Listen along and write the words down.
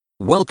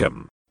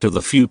Welcome to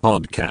the Few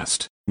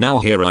Podcast. Now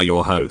here are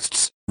your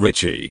hosts,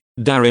 Richie,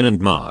 Darren, and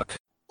Mark.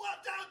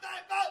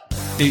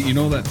 Hey, you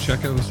know that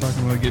check I was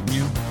talking about getting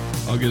you?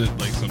 I'll get it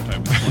like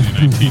sometime in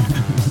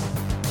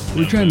 2019.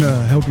 We're trying to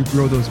help you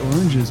grow those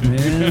oranges,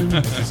 man.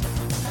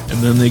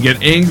 And then they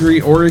get angry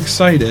or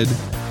excited.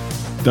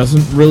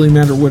 Doesn't really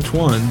matter which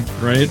one,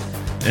 right?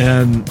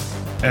 And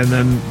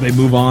then they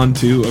move on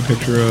to a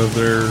picture of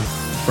their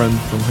friend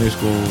from high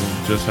school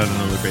just had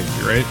another baby,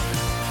 right?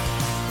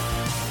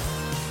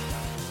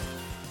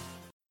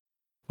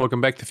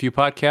 Welcome back to Few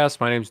Podcast.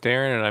 My name's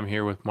Darren, and I'm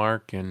here with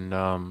Mark.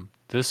 And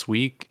this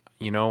week,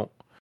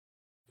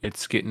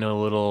 it's getting a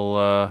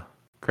little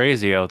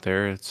crazy out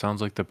there. It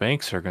sounds like the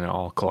banks are going to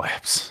all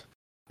collapse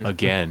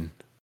again,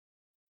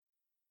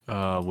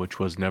 which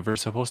was never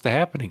supposed to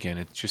happen again.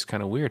 It's just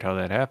kind of weird how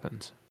that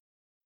happens.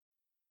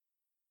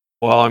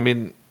 Well, I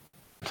mean,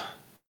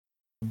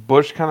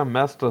 Bush kind of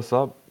messed us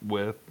up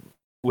with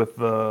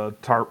the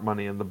TARP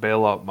money and the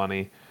bailout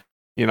money,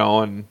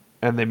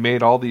 and they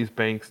made all these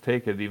banks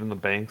take it, even the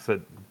banks that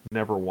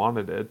never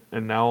wanted it.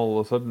 And now all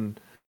of a sudden,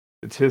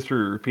 it's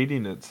history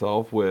repeating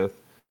itself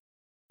with,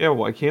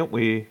 why can't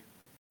we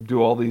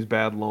do all these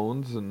bad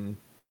loans? And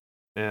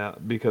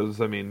because,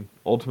 I mean,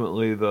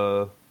 ultimately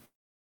the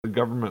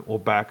government will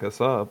back us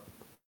up.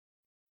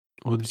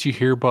 Well, did you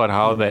hear about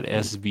how that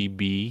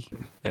SVB,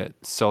 that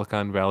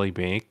Silicon Valley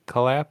Bank,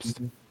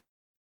 collapsed?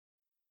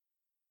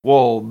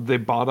 Well, they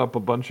bought up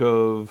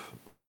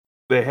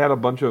they had a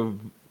bunch of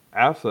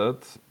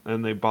assets,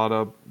 and they bought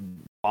up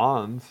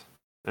bonds,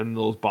 and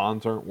those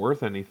bonds aren't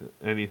worth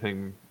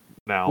anything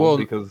now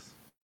because...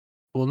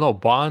 Well, no,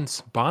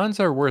 bonds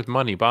are worth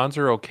money. Bonds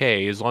are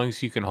okay as long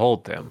as you can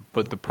hold them.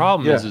 But the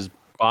problem is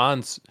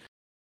bonds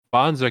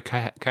are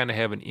kind of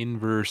have an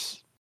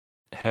inverse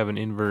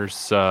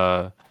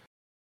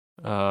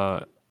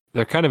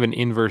they're kind of an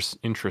inverse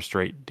interest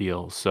rate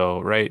deal. So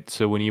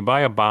when you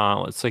buy a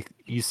bond, it's like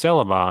you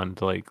sell a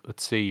bond, like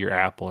let's say you're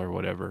Apple or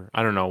whatever,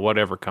 I don't know,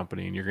 whatever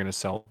company, and you're going to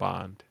sell a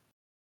bond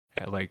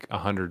at like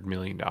 $100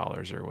 million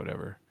or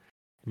whatever,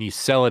 and you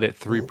sell it at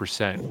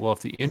 3%. Well,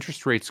 if the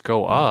interest rates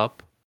go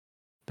up,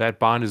 that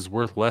bond is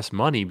worth less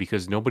money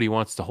because nobody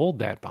wants to hold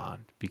that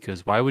bond.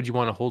 Because why would you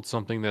want to hold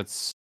something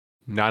that's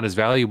not as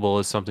valuable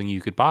as something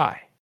you could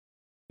buy?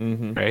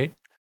 Mm-hmm. Right?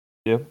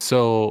 Yep.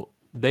 So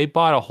they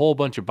bought a whole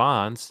bunch of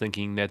bonds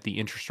thinking that the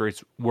interest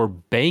rates were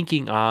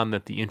banking on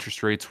that the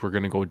interest rates were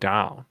going to go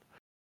down.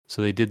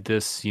 So they did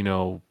this,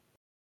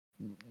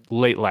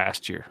 late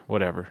last year,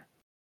 whatever.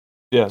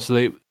 Yeah.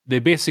 So they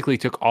basically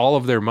took all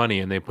of their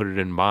money and they put it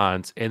in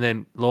bonds. And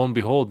then lo and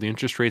behold, the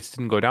interest rates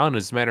didn't go down.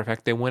 As a matter of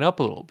fact, they went up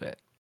a little bit.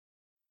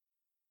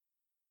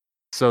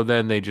 So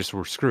then they just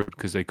were screwed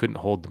because they couldn't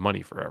hold the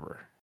money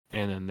forever.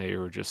 And then they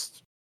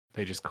just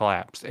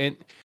collapsed. And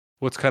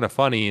what's kind of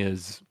funny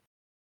is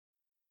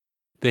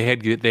they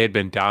had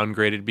been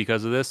downgraded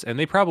because of this, and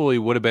they probably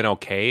would have been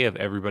okay if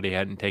everybody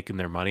hadn't taken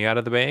their money out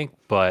of the bank.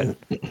 But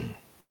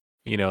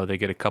they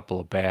get a couple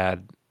of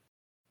bad,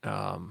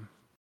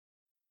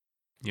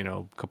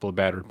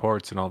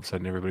 reports, and all of a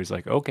sudden everybody's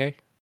like, okay,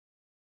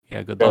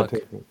 yeah, good luck.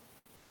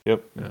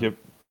 Yep, yeah.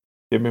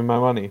 Give me my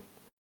money.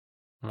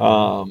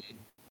 Mm-hmm.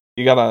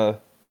 You gotta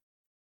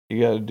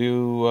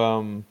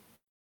do.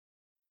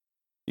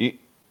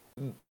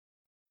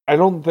 I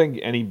don't think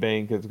any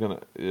bank is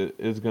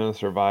gonna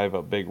survive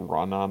a big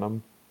run on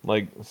them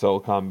like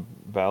Silicon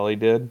Valley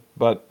did.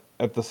 But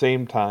at the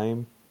same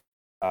time,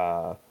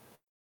 I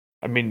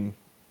mean,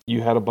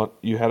 you had a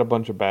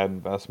bunch of bad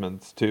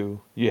investments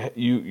too.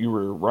 You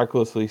were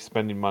recklessly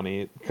spending money.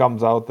 It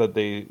comes out that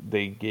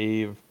they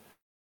gave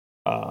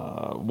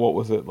what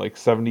was it, like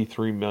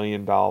 $73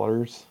 million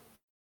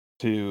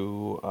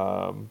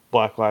to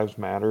Black Lives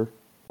Matter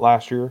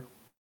last year.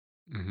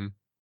 Mm-hmm.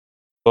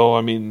 So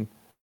I mean,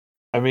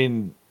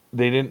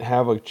 they didn't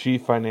have a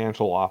chief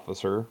financial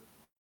officer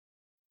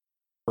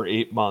for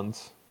 8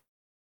 months.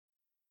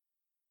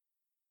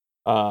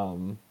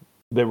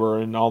 They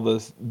were in all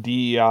this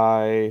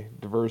DEI,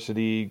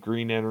 diversity,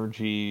 green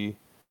energy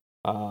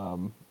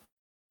loans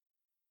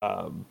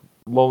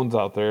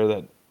out there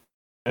that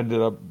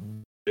ended up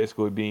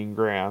basically being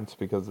grants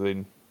because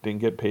they didn't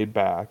get paid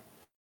back.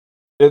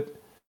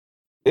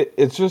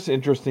 It's just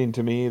interesting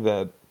to me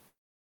that,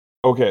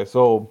 okay,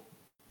 so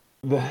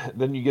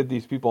then you get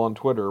these people on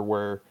Twitter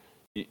where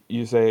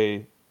you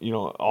say,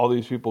 all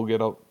these people get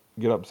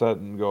upset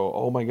and go,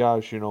 oh my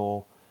gosh,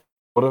 what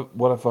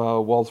if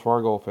Wells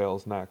Fargo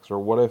fails next, or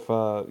what if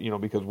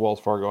because Wells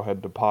Fargo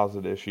had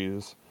deposit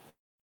issues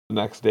the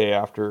next day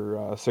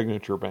after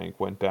Signature Bank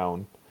went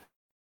down.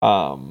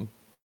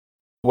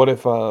 What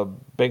if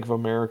Bank of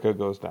America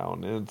goes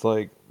down? And it's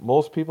like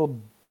most people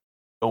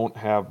don't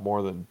have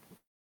more than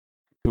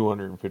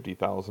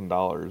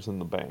 $250,000 in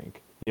the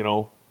bank.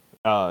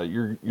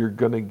 You're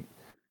gonna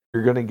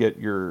get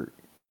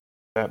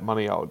that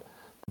money out.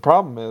 The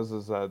problem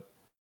is that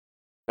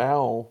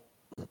now,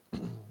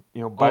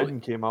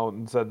 Biden came out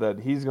and said that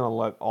he's gonna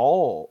let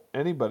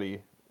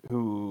anybody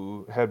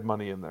who had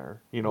money in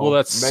there. You know, Well,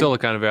 that's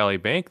Silicon Valley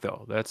Bank,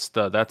 though.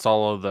 That's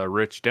all of the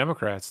rich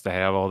Democrats that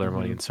have all their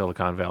money in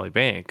Silicon Valley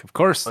Bank. Of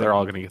course, they're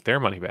all going to get their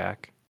money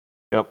back.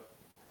 Yep,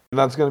 and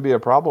that's going to be a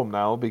problem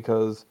now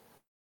because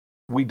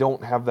we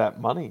don't have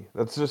that money.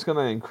 That's just going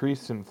to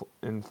increase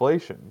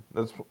inflation.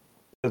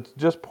 It's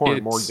just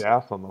pouring more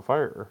gas on the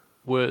fire.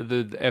 Well,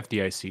 the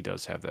FDIC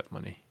does have that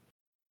money.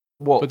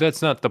 Well, but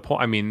that's not the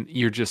point. I mean,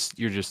 you're just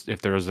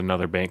if there was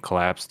another bank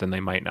collapse, then they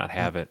might not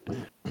have it.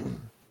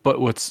 But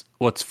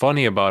what's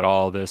funny about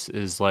all this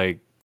is like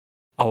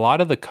a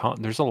lot of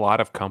there's a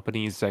lot of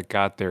companies that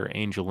got their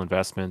angel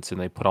investments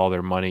and they put all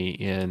their money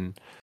in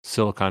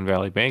Silicon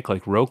Valley Bank.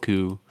 Like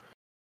Roku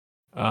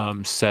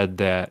said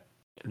that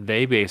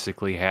they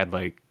basically had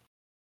like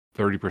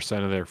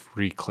 30% of their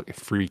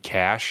free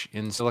cash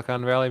in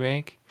Silicon Valley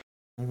Bank.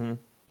 Mm-hmm.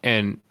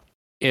 And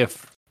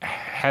if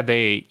had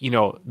they,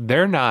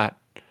 they're not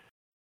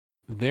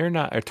or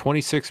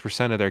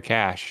 26% of their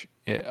cash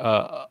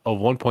of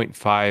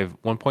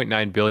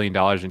 1.9 billion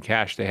dollars in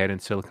cash they had in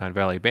Silicon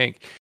Valley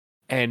Bank.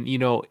 And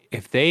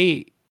if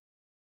they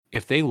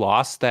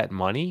lost that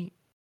money,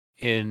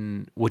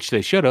 in which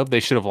they should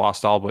have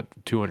lost all but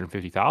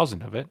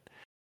 250,000 of it.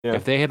 Yeah.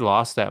 If they had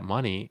lost that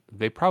money,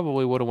 they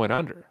probably would have went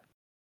under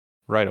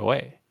right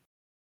away.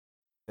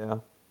 Yeah.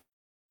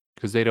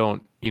 Because they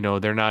don't,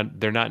 they're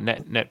not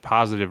net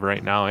positive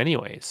right now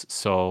anyways.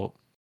 So,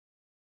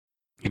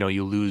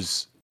 you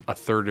lose a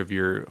third of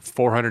your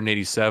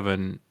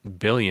 487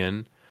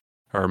 billion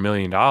or $1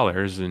 million,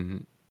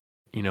 and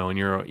and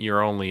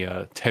you're only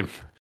a 10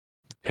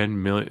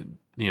 million,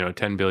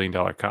 $10 billion.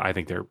 I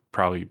think they're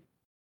probably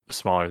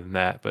smaller than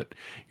that, but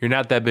you're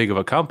not that big of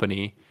a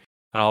company.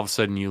 And all of a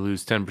sudden you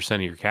lose 10%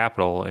 of your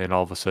capital, and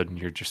all of a sudden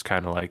you're just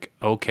kind of like,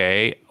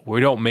 okay, we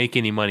don't make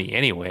any money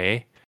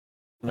anyway.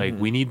 Like,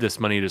 we need this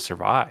money to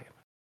survive.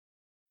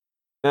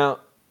 Now,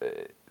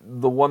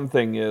 the one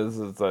thing is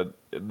that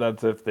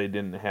that's if they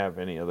didn't have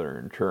any other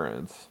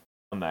insurance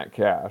on that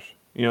cash.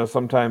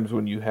 Sometimes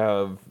when you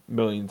have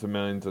millions and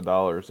millions of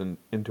dollars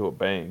into a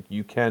bank,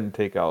 you can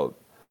take out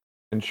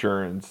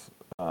insurance.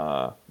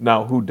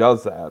 Now, who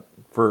does that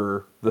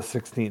for the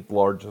 16th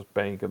largest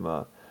bank in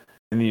the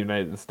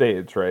United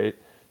States, right?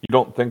 You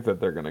don't think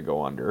that they're going to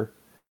go under.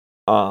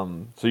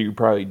 So you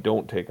probably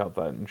don't take out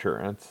that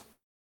insurance.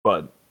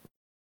 But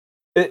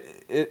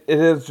it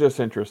is just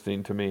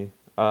interesting to me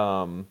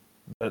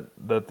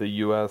that the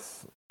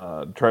U.S.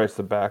 Tries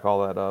to back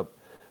all that up.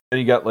 Then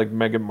you got like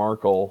Meghan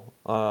Markle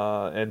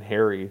and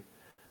Harry.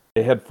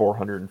 They had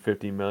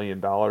 $450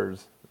 million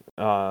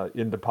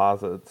in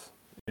deposits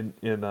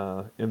in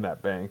that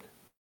bank.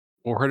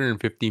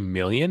 450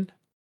 million?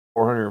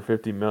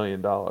 $450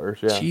 million,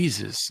 yeah.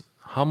 Jesus,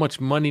 how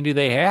much money do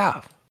they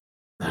have?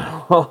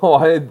 Oh,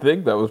 I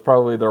think that was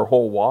probably their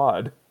whole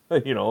wad.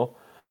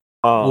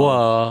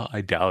 Well,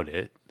 I doubt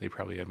it. They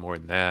probably had more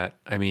than that.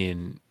 I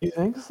mean, you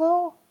think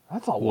so?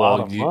 That's a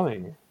lot of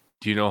money.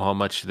 Do you know how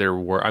much they're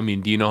worth? I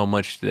mean, do you know how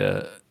much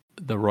the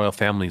royal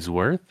family's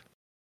worth?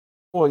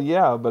 Well,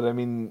 yeah, but I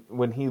mean,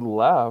 when he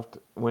left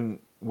them,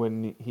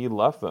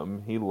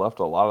 he left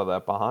a lot of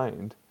that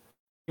behind.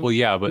 Well,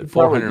 yeah, but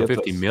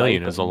 450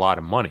 million is a lot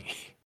of money.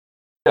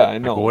 Yeah, I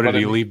know. Like, what did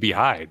he leave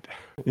behind?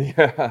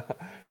 Yeah.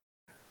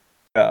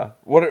 Yeah.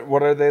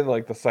 What are they,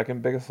 like the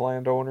second biggest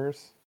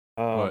landowners?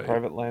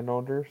 Private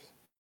landowners?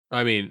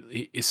 I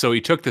mean, so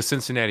he took the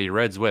Cincinnati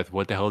Reds with.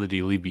 What the hell did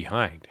he leave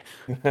behind?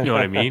 You know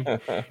what I mean?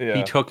 Yeah.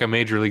 He took a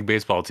Major League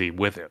Baseball team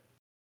with him.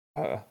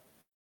 I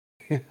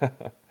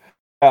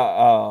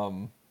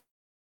don't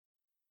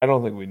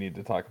think we need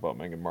to talk about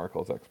Meghan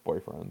Markle's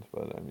ex-boyfriends,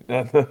 but I mean,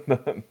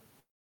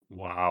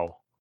 wow.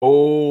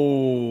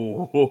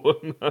 Oh,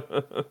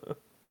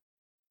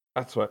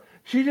 that's what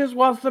she just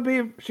wants to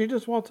be. She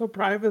just wants her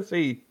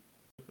privacy.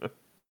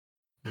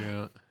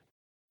 Yeah.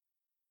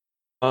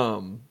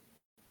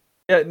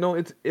 Yeah. No,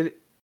 it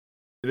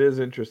is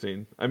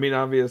interesting. I mean,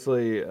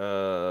 obviously,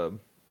 you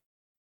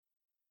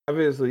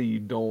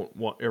don't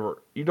want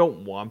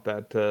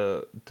that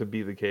to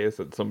be the case,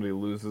 that somebody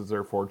loses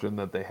their fortune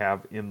that they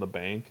have in the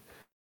bank.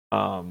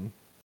 But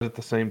at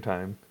the same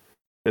time,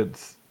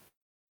 it's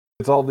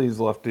all these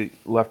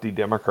lefty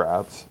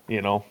Democrats,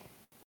 that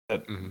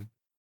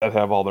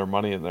have all their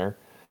money in there.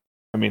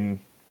 I mean,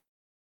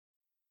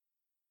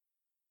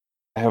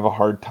 I have a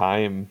hard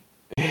time,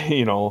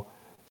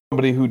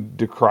 somebody who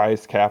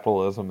decries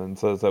capitalism and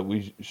says that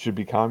we should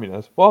be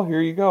communist. Well, here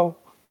you go.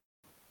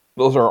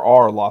 Those are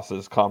our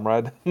losses,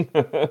 comrade.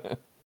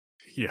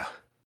 Yeah.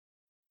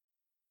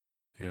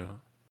 Yeah.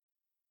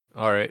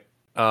 All right.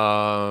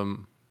 Do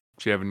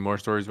you have any more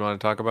stories you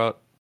want to talk about?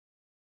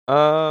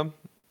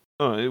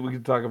 We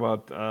could talk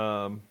about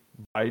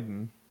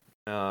Biden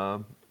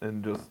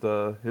and just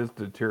his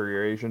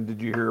deterioration.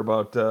 Did you hear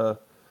about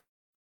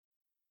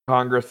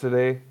Congress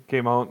today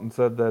came out and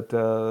said that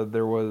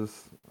there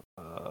was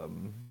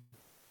 $3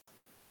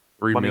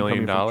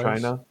 million from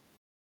China?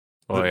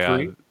 Oh yeah.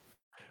 3?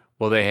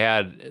 Well,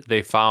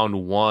 they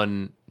found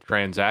one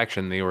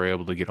transaction they were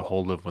able to get a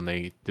hold of when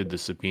they did the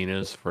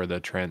subpoenas for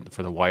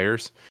the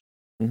wires,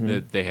 Mhm.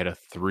 that they had a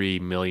 $3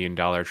 million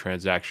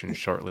transaction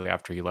shortly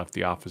after he left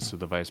the office of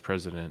the vice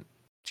president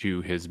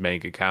to his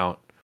bank account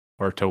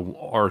or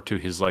to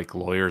his like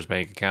lawyer's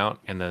bank account,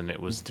 and then it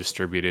was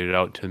distributed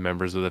out to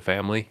members of the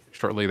family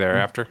shortly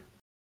thereafter.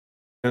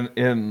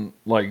 In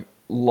like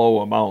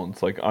low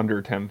amounts, like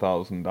under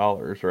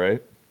 $10,000,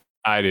 right?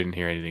 I didn't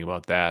hear anything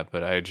about that,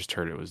 but I just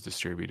heard it was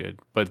distributed.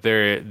 But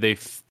they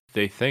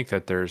think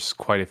that there's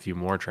quite a few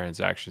more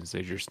transactions.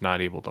 They're just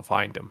not able to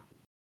find them.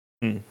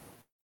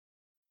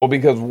 Well,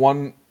 because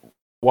one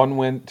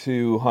went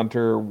to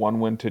Hunter,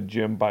 one went to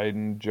Jim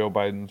Biden, Joe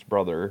Biden's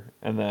brother,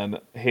 and then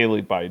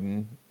Haley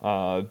Biden,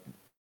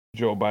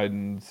 Joe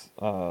Biden's.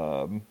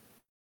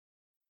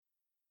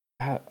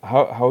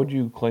 How would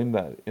you claim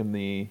that in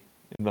the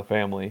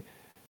family?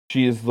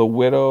 She is the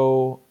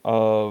widow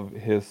of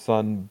his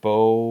son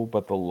Bo,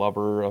 but the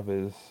lover of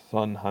his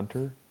son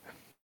Hunter.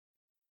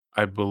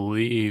 I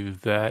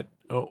believe that.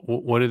 Oh,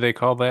 what do they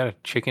call that? A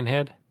chicken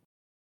head?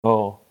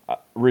 Oh,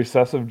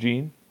 recessive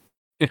gene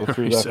go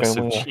through that Recessive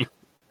family. gene.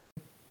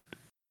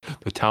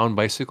 The town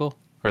bicycle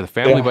or the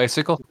family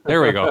bicycle?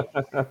 There we go.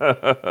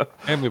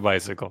 Family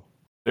bicycle.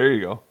 There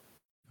you go.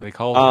 They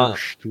call her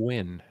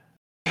Schwinn.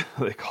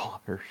 They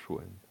call her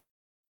Schwinn.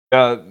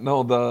 Yeah,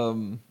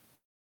 no,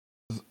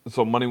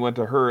 so money went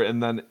to her,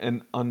 and then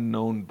an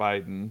unknown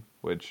Biden,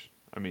 which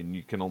I mean,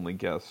 you can only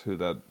guess who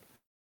that.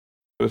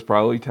 It was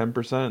probably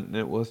 10%, and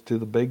it was to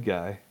the big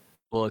guy.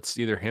 Well, it's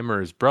either him or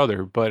his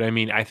brother, but I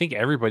mean, I think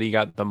everybody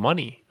got the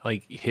money.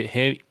 Like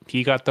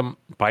he got the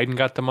Biden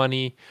got the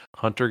money.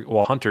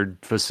 Hunter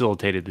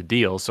facilitated the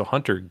deal, so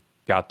Hunter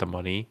got the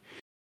money,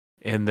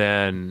 and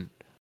then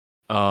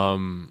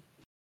obviously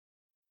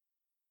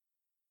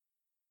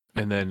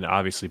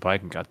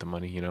Biden got the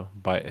money.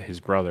 By his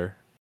brother,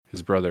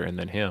 and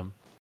then him.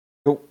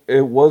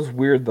 It was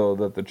weird though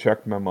that the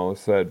check memo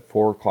said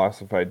 4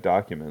 classified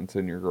documents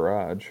in your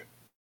garage.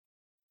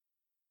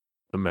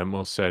 The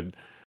memo said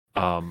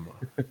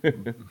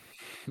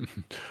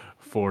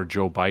for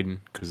Joe Biden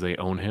because they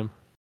own him.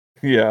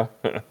 Yeah.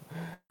 Yeah.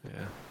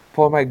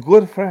 For my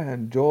good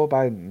friend Joe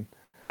Biden.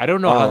 I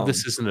don't know how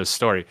this is in the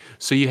story.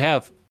 So you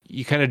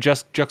kind of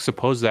just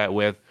juxtapose that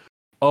with,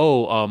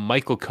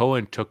 Michael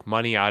Cohen took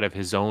money out of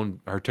his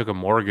own, or took a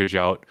mortgage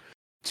out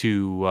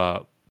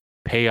to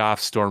pay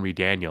off Stormy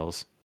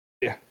Daniels.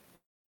 Yeah.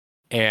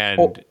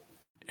 And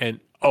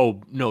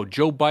Joe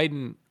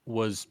Biden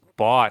was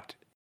bought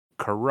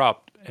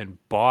corrupt and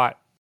was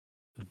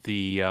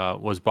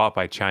bought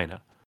by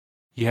China.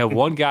 You have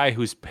one guy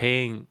who's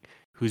being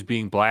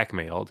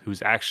blackmailed,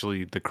 who's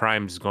actually the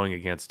crime's going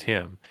against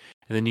him.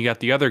 And then you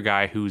got the other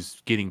guy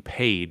who's getting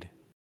paid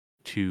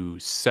to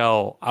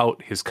sell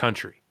out his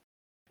country.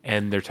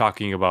 And they're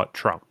talking about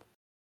Trump.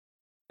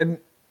 And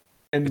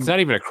it's not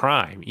even a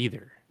crime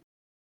either.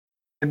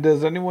 And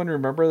does anyone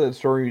remember that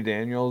Stormy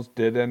Daniels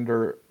did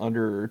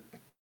under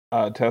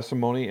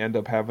testimony end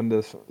up having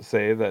to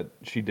say that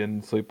she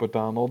didn't sleep with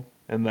Donald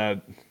and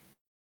that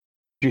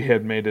she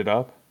had made it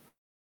up?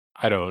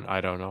 I don't know.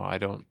 I don't know.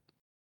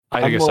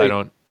 I'm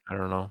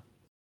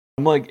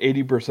like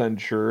 80%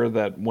 sure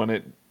that when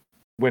it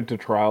went to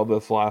trial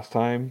this last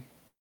time,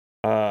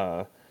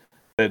 that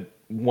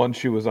once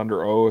she was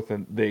under oath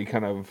and they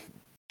kind of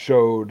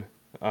showed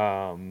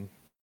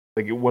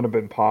like it wouldn't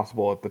have been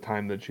possible at the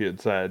time that she had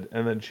said,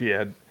 and then she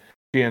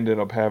ended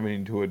up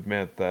having to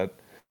admit that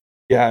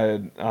I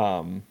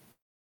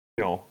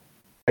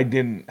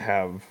didn't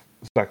have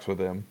sex with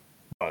him,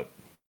 but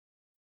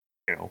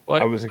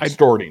I was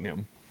extorting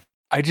him.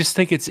 I just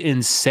think it's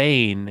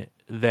insane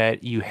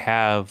that you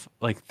have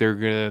like they're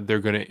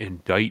gonna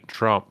indict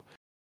Trump.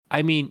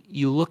 I mean,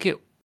 you look at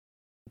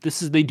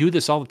they do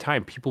this all the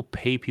time. People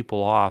pay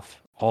people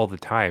off all the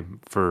time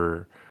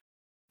for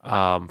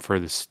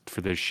this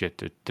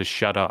shit to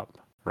shut up,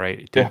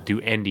 right? To do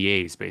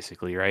NDAs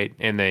basically, right?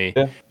 And they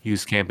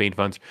use campaign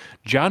funds.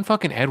 John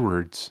fucking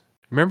Edwards.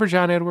 Remember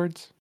John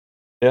Edwards?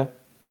 Yeah.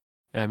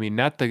 I mean,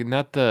 not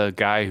the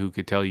guy who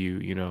could tell you,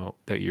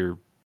 that your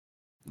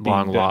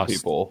long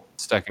lost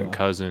second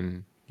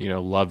cousin,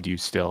 loved you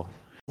still.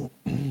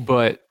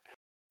 But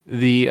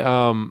the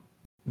John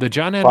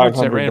Edwards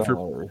that ran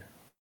for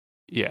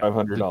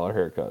 $500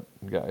 haircut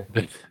guy.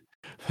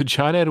 The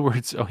John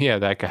Edwards,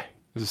 that guy.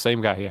 It's the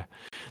same guy, yeah.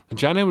 The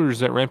John Edwards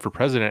that ran for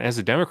president as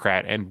a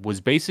Democrat and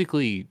was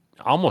basically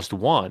almost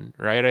won,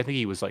 right? I think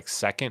he was like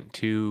second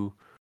to,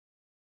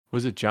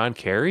 was it John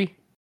Kerry?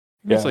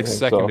 He was like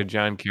second to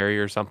John Kerry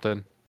or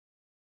something.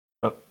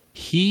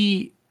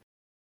 He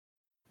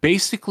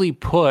basically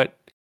put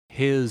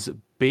his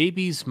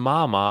baby's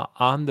mama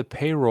on the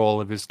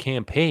payroll of his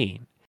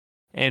campaign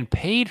and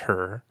paid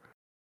her,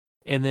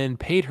 and then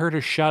paid her to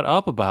shut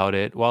up about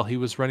it while he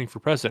was running for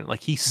president.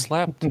 Like he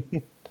slept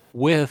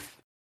with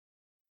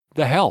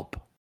the help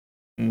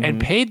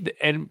and paid,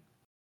 and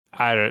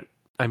and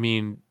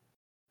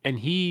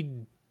he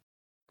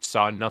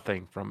saw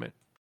nothing from it.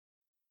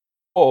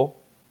 Oh,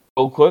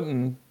 Bill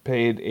Clinton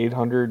paid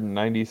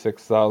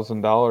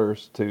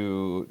 $896,000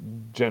 to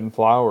Jen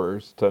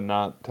Flowers to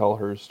not tell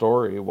her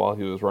story while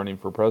he was running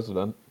for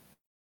president.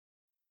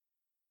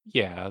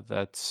 Yeah,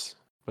 that's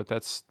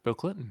Bill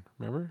Clinton.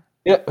 Remember?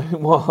 Yeah,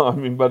 well, I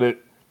mean, but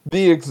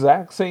the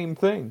exact same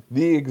thing,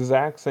 the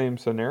exact same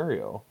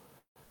scenario,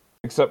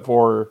 except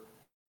for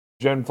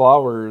Jen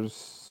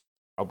Flowers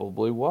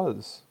probably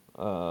was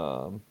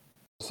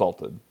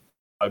assaulted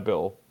by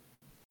Bill,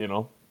 you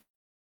know.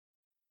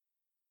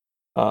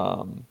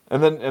 And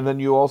then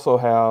you also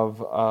have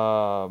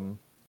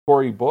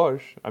Cori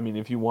Bush. I mean,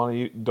 if you want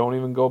to, don't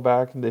even go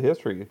back into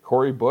history.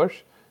 Cori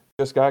Bush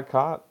just got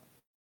caught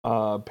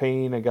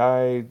paying a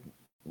guy,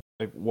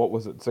 like, what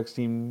was it,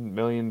 $16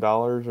 million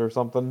or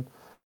something,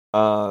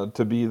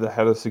 to be the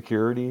head of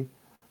security,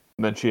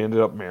 and then she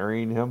ended up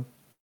marrying him.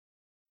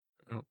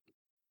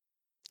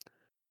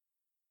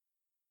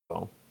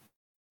 Oh.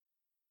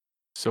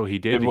 So So he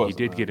it wasn't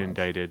did that get much.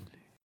 indicted.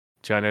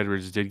 John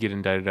Edwards did get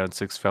indicted on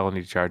 6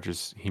 felony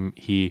charges.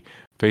 He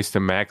faced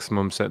a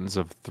maximum sentence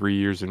of 3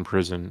 years in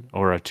prison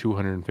or a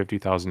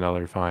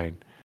 $250,000 fine.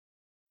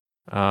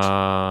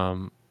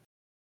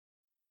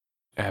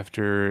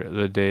 After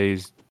the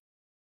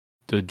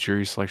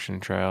jury selection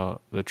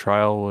trial, the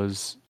trial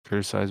was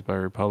criticized by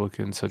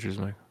Republicans such as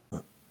Mike.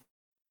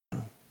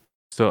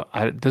 So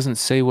it doesn't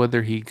say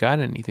whether he got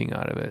anything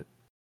out of it.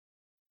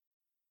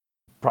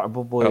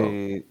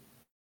 Probably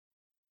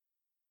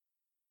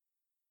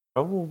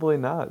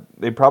not.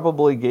 They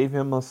probably gave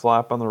him a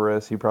slap on the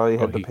wrist. He probably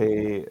had to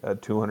pay a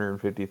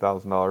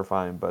 $250,000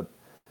 fine, but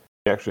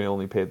he actually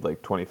only paid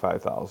like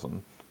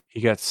 $25,000.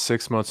 He got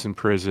 6 months in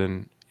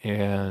prison,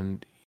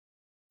 and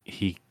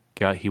he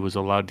was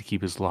allowed to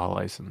keep his law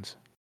license.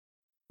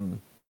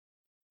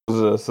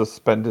 Was it a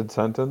suspended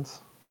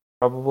sentence?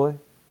 Probably.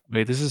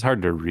 Wait, this is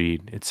hard to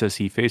read. It says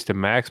he faced a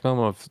maximum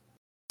of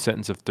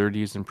sentence of 30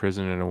 years in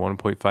prison and a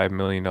 $1.5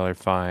 million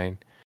fine.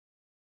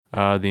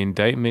 The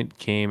indictment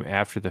came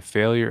after the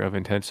failure of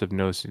intensive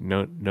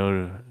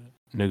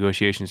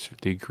negotiations for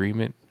the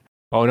agreement.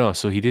 Oh no,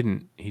 so he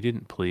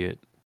didn't plea it.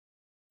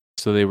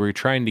 So they were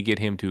trying to get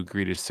him to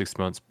agree to 6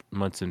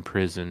 months in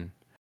prison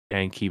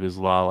and keep his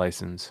law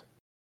license.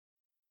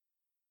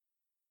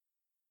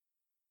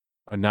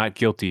 Not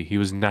guilty. He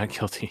was not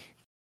guilty.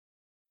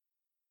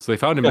 So they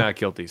found him not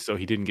guilty, so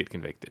he didn't get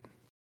convicted.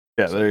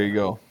 Yeah, there you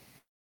go.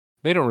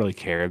 They don't really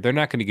care. They're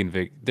not going to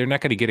convict. They're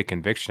not going to get a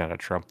conviction out of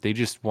Trump. They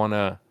just want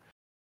to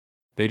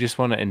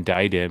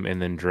indict him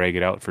and then drag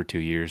it out for 2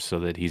 years so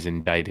that he's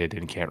indicted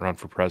and can't run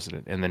for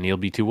president, and then he'll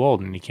be too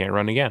old and he can't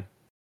run again.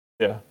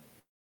 Yeah.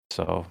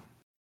 So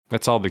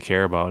that's all they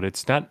care about.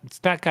 It's not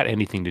got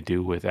anything to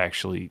do with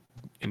actually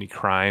any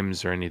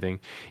crimes or anything.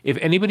 If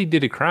anybody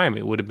did a crime,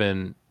 it would have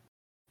been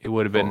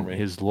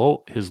his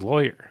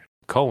lawyer,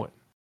 Cohen.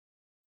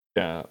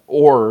 Yeah,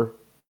 or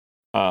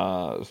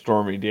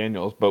Stormy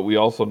Daniels, but we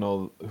also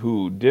know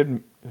who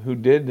did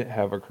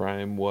have a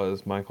crime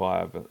was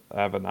Michael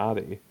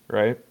Avenatti,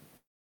 right?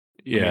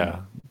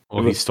 Yeah.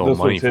 Well, he stole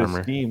money from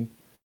her. Scheme.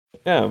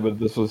 Yeah, but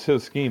this was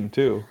his scheme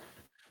too.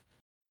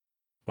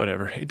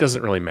 Whatever. It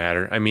doesn't really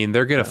matter. I mean,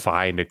 they're going to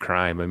find a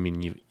crime. I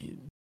mean,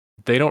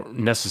 they don't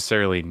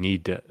necessarily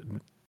need to.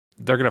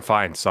 They're going to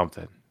find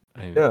something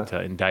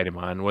to indict him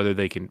on. Whether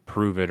they can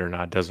prove it or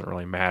not doesn't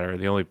really matter.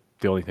 The only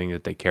thing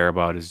that they care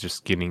about is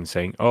just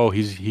saying, oh,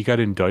 he got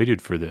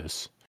indicted for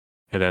this.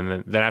 And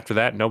then after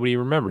that, nobody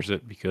remembers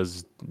it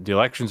because the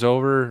election's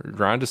over.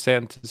 Ron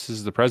DeSantis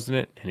is the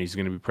president, and he's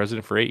going to be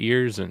president for 8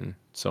 years, and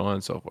so on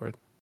and so forth.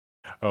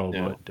 Oh,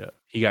 yeah. But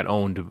he got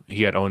owned.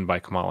 He got owned by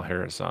Kamala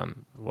Harris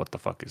on what the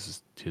fuck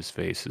is his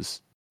face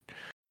is.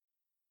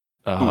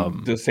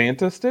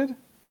 DeSantis did?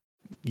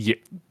 Yeah,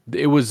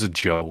 it was a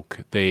joke.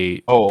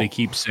 They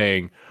keep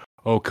saying,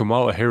 "Oh,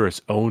 Kamala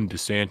Harris owned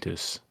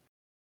DeSantis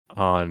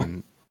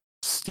on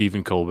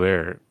Stephen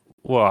Colbert."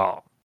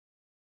 Well,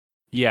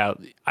 yeah,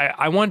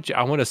 I want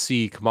to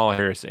see Kamala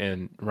Harris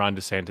and Ron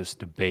DeSantis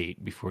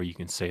debate before you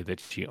can say that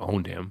she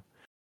owned him.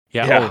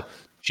 Yeah. Oh,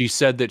 she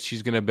said that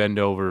she's going to bend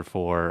over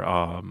for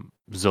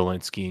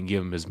Zelensky and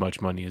give him as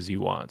much money as he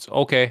wants.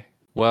 Okay,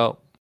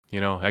 well,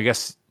 I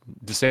guess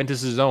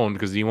DeSantis is owned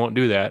because he won't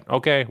do that.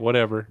 Okay,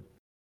 whatever.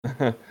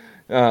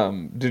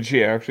 Did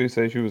she actually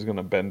say she was going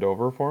to bend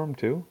over for him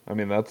too? I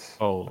mean, that's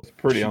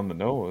pretty on the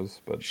nose.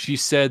 But she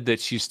said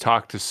that she's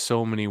talked to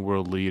so many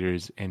world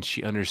leaders and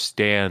she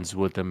understands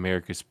what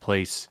America's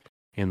place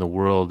in the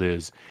world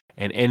is.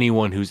 And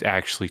anyone who's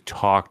actually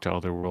talked to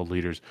other world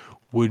leaders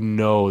would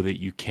know that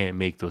you can't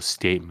make those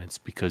statements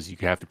because you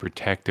have to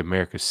protect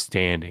America's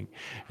standing.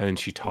 And then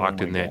she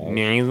talked in that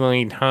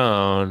nasally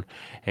tone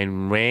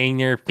and rang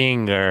her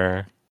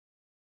finger.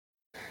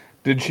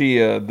 Did she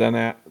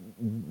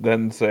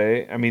then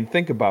say, I mean,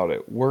 think about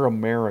it. We're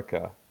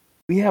America.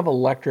 We have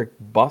electric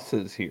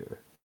buses here.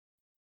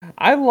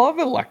 I love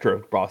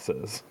electric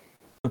buses.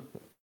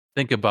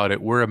 Think about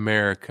it. We're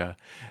America.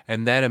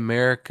 And that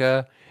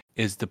America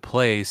is the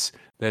place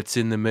that's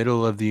in the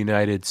middle of the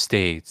United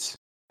States.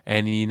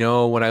 And,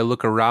 when I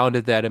look around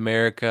at that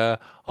America,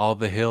 all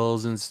the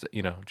hills and,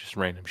 just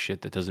random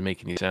shit that doesn't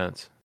make any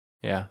sense.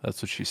 Yeah,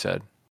 that's what she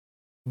said.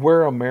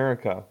 We're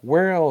America.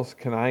 Where else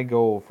can I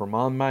go from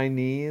on my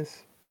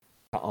knees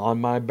to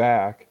on my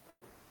back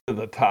to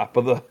the top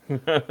of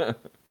the...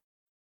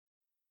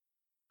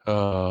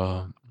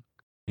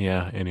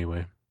 Yeah.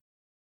 Anyway.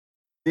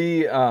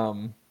 The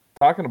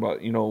talking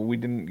about, we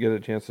didn't get a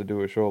chance to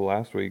do a show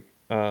last week,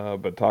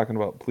 but talking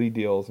about plea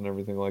deals and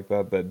everything like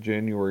that, that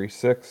January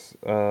 6th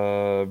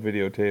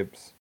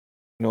videotapes,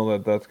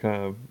 that's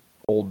kind of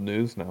old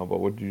news now, but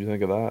what did you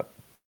think of that?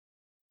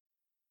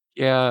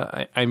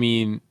 Yeah. I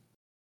mean,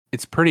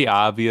 it's pretty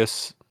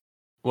obvious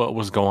what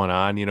was going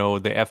on. The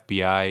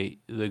FBI,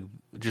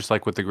 just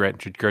like with the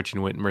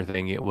Gretchen Whitmer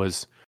thing, it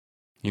was,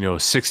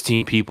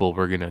 16 people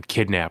were going to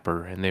kidnap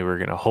her and they were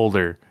going to hold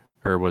her,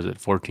 or was it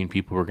 14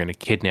 people were going to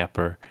kidnap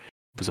her?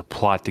 It was a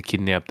plot to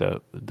kidnap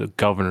the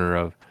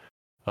governor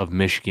of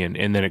Michigan.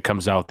 And then it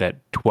comes out that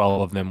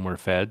 12 of them were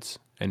feds.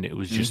 And it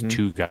was just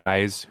two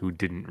guys who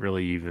didn't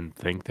really even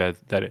think that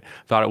it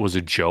thought it was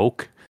a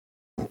joke.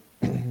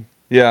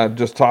 Yeah,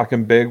 just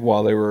talking big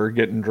while they were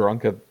getting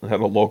drunk at a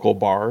local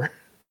bar.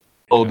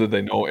 Oh, did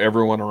they know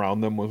everyone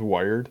around them was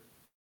wired?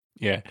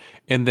 Yeah.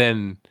 And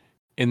then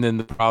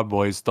the Proud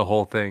Boys, the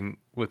whole thing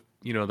with,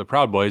 the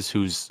Proud Boys,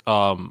 whose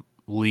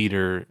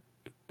leader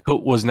who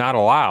was not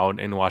allowed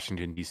in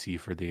Washington D.C.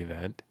 for the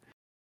event,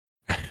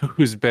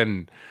 who's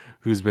been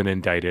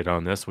indicted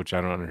on this, which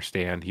I don't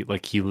understand. He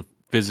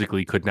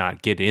physically could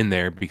not get in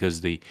there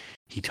because he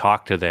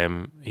talked to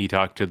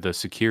the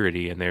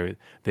security, and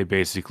they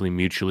basically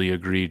mutually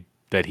agreed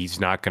that he's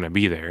not going to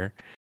be there.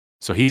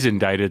 So he's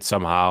indicted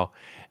somehow.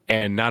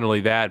 And not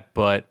only that,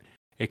 but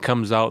it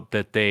comes out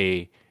that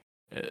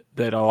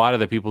that a lot of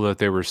the people that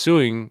they were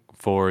suing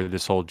for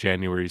this whole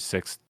January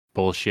 6th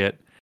bullshit,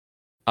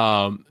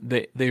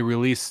 they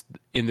released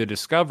in the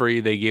discovery,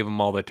 they gave them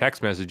all the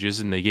text messages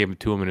and they gave it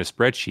to them in a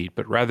spreadsheet.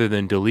 But rather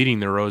than deleting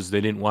the rows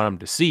they didn't want them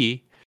to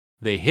see,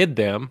 they hid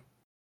them,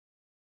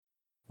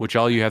 which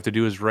all you have to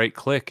do is right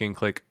click and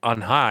click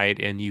unhide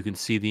and you can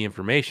see the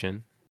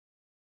information.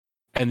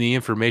 And the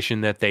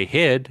information that they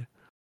hid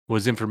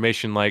was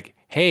information like,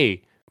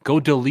 hey, go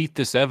delete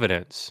this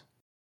evidence.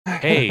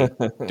 Hey,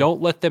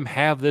 don't let them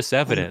have this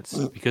evidence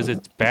because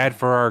it's bad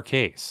for our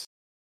case.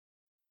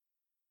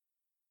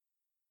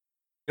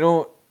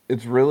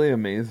 It's really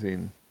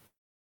amazing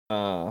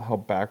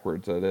how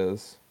backwards that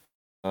is.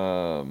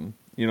 How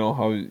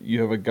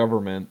you have a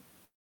government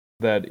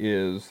that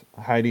is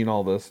hiding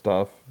all this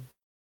stuff,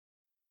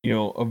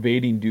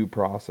 evading due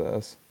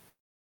process.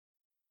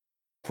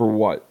 For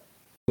what?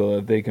 So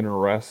that they can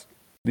arrest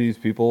these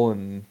people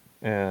and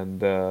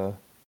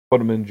put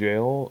them in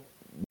jail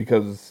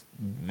because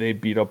they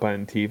beat up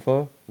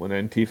Antifa when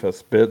Antifa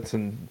spits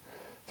and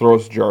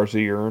throws jars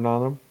of urine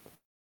on them.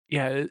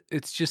 Yeah,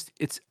 it's just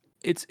it's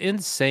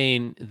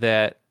insane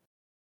that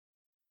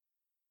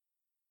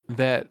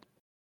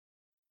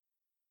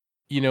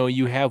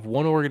you have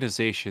one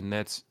organization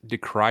that's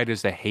decried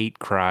as a hate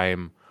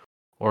crime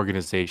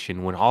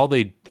organization when all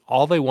they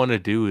want to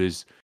do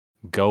is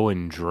go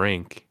and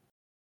drink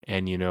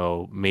and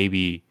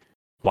maybe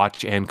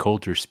watch Ann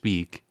Coulter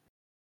speak,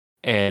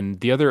 and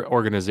the other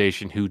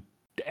organization who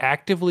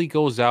actively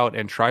goes out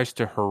and tries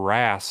to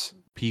harass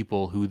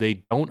people who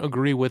they don't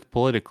agree with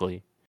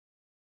politically.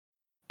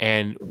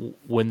 And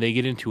when they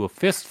get into a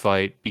fist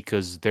fight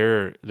because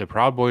the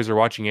Proud Boys are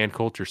watching Ann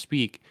Coulter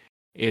speak,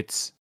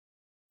 it's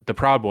the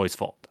Proud Boys'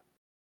 fault.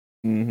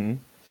 Mm-hmm.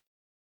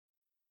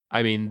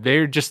 I mean,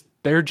 they're just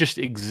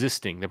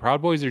existing. The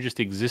Proud Boys are just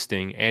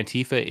existing.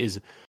 Antifa is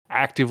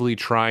actively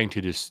trying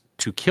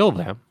to kill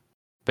them,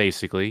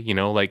 basically.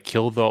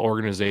 Kill the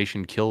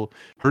organization,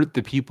 hurt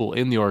the people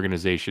in the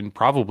organization,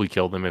 probably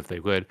kill them if they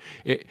would.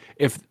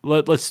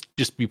 Let's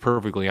just be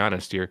perfectly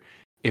honest here.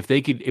 If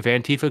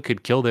Antifa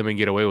could kill them and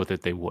get away with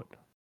it, they would.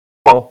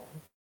 Well,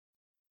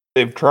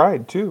 they've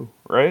tried too,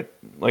 right?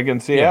 Like in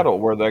Seattle,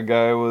 where that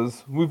guy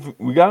was.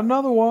 We got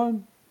another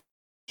one.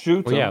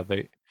 Shoot him. Yeah,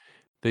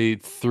 they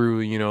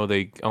threw.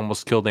 They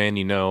almost killed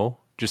Andy No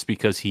just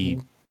because he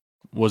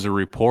was a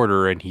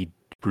reporter and he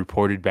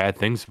reported bad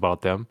things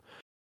about them.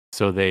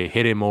 So they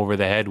hit him over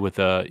the head with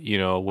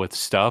with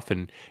stuff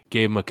and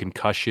gave him a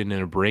concussion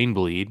and a brain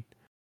bleed.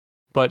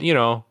 But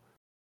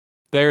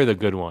they're the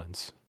good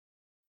ones.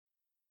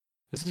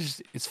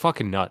 It's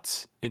fucking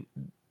nuts.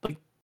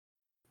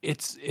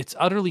 It's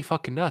utterly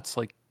fucking nuts.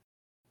 Like,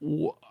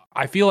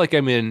 I feel like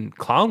I'm in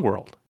clown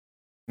world.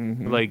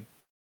 Mm-hmm. Like,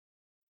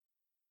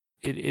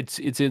 it's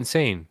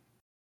insane.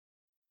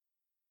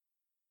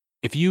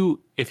 If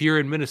you're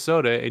in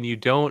Minnesota and you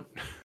don't,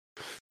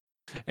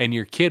 and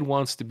your kid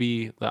wants to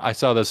be, I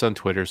saw this on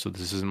Twitter, so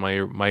this isn't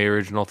my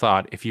original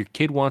thought. If your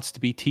kid wants to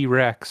be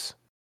T-Rex,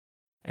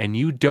 and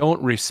you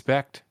don't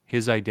respect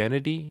his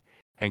identity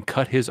and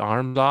cut his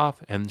arms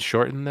off and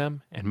shorten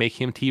them and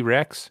make him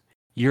T-Rex,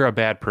 you're a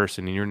bad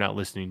person and you're not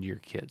listening to your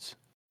kids.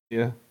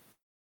 Yeah.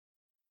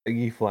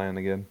 Peggy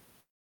Flanagan.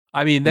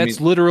 I mean,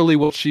 that's literally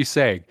what she's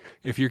saying.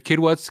 If your kid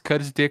wants to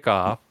cut his dick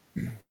off,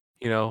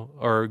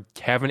 or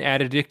have an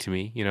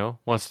addictomy,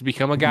 wants to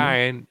become a guy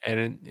and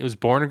it was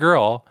born a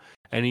girl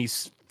and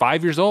he's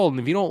 5 years old, and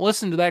if you don't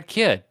listen to that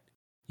kid,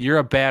 you're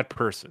a bad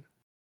person.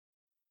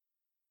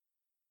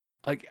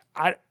 Like,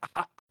 I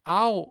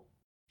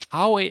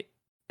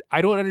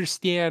don't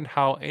understand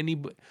how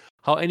anybody,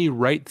 how any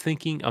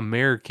right-thinking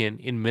American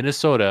in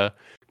Minnesota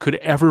could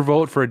ever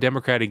vote for a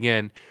Democrat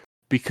again,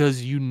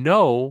 because you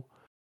know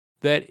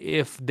that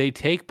if they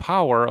take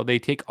power, or they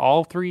take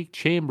all three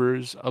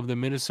chambers of the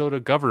Minnesota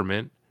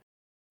government,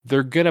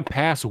 they're gonna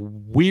pass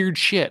weird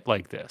shit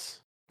like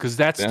this, because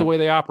that's the way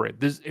they operate.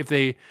 If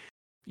they,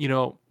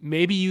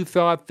 maybe you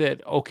thought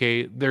that,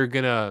 okay, they're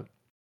gonna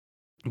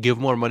give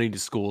more money to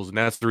schools, and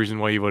that's the reason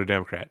why you voted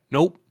Democrat.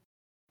 Nope,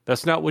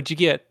 that's not what you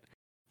get.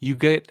 You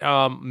get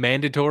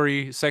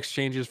mandatory sex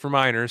changes for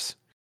minors.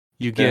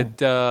 You get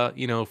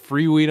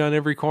free weed on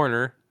every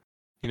corner.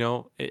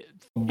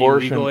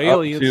 Abortion illegal up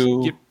aliens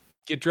to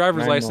get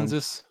driver's 9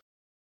 licenses.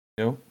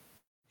 months.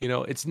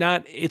 It's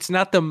not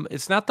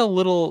the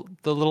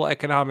little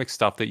economic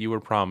stuff that you were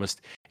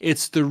promised.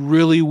 It's the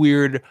really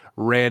weird,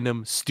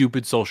 random,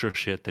 stupid social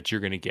shit that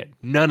you're gonna get.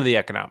 None of the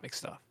economic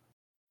stuff.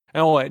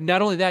 And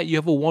not only that, you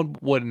have a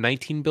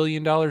 $19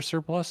 billion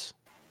surplus.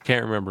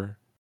 Can't remember.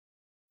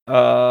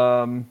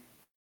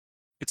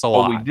 It's a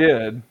lot.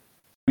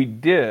 We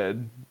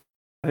did.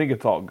 I think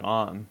it's all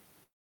gone.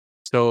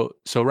 So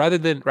rather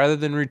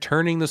than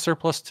returning the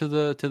surplus to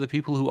the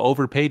people who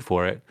overpaid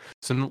for it,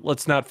 so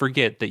let's not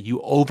forget that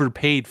you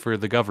overpaid for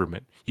the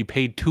government. You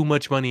paid too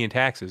much money in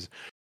taxes.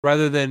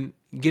 Rather than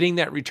getting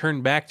that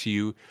returned back to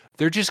you,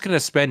 they're just going to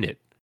spend it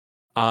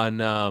on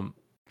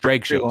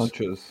drag shows. Free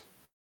lunches.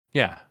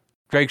 Yeah,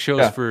 drag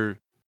shows for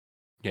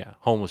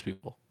homeless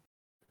people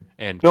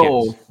and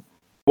kids.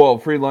 Well,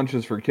 free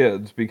lunches for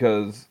kids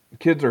because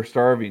kids are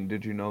starving.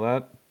 Did you know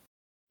that?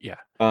 Yeah.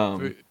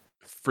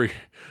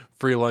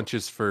 Free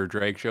lunches for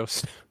drag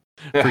shows.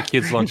 Free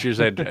kids lunches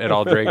at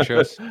all drag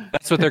shows.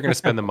 That's what they're going to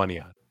spend the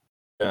money on.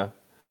 Yeah.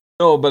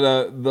 No,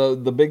 but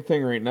the big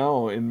thing right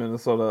now in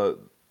Minnesota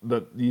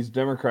that these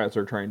Democrats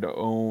are trying to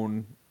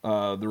own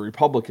the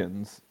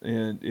Republicans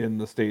in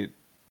the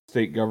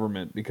state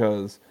government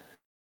because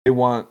they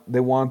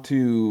want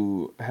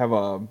to have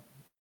a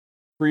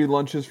free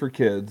lunches for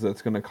kids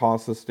that's going to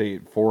cost the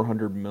state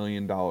 $400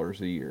 million a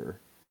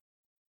year.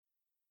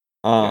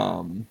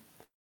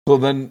 So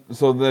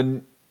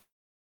then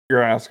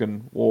you're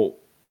asking, well,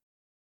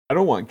 I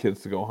don't want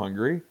kids to go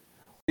hungry.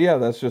 Yeah,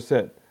 that's just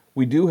it.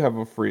 We do have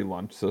a free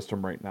lunch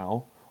system right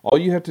now. All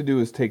you have to do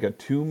is take a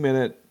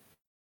 2-minute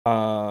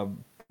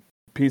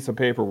piece of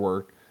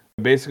paperwork.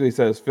 It basically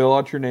says, fill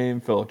out your name,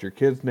 fill out your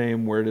kid's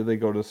name, where do they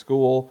go to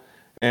school,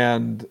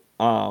 and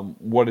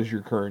what is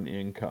your current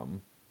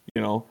income.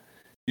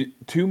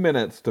 2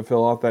 minutes to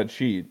fill out that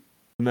sheet,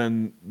 and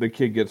then the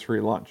kid gets free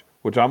lunch,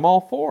 which I'm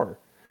all for.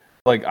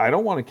 Like, I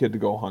don't want a kid to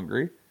go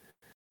hungry.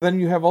 Then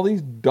you have all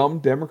these dumb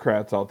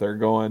Democrats out there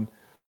going,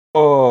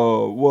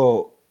 oh,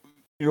 well,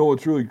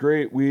 what's really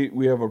great,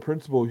 we have a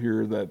principal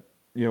here that,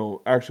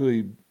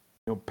 actually,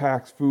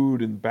 packs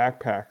food in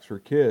backpacks for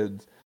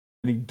kids,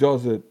 and he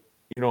does it,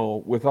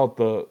 without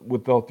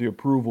the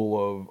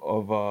approval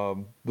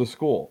of the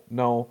school.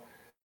 No,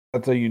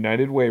 that's a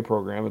United Way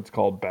program. It's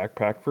called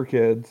Backpack for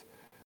Kids.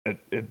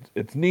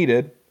 It's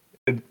needed.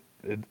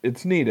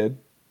 It's needed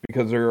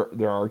because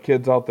there are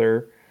kids out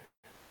there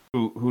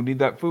who need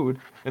that food.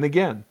 And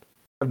again,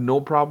 I have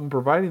no problem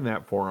providing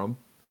that for them,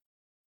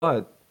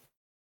 but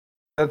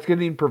that's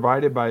getting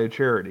provided by a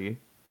charity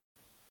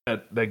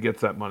that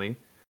gets that money.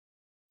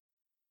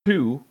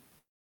 2,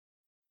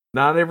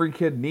 not every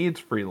kid needs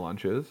free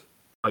lunches.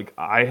 Like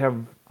I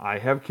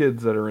have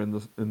kids that are in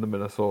the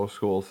Minnesota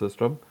school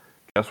system.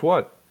 Guess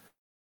what?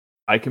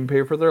 I can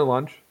pay for their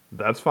lunch.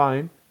 That's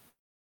fine.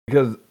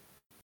 Because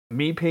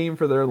me paying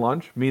for their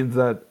lunch means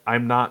that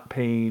I'm not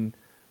paying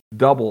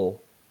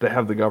double to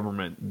have the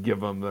government give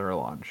them their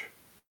lunch.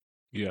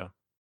 Yeah.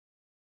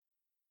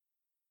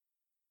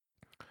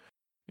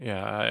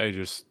 Yeah,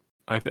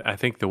 I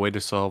think the way to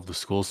solve the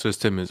school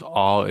system is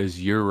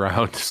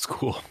year-round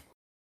school.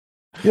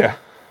 Yeah.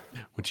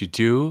 What you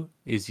do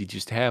is you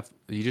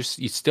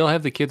still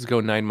have the kids go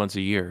 9 months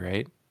a year,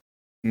 right?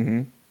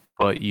 Mm-hmm.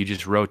 But you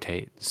just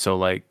rotate. So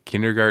like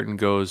kindergarten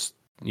goes,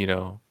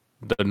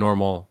 the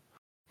normal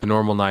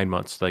 9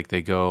 months. Like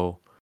they go,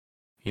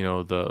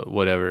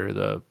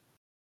 the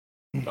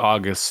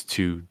August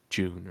to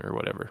June or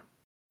whatever.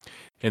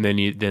 And then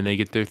they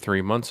get their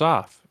 3 months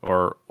off,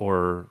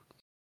 or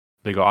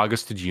they go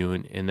August to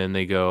June, and then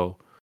they go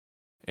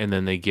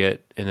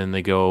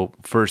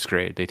first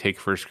grade. They take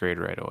first grade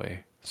right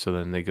away. So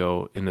then they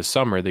go in the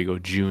summer. They go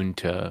June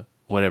to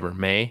whatever,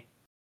 May.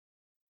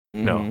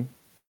 Mm-hmm. No,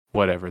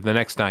 whatever. The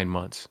next 9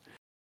 months,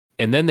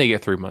 and then they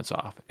get 3 months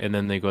off, and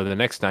then they go the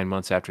next 9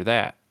 months after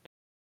that.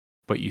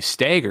 But you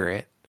stagger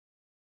it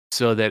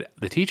so that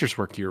the teachers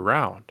work year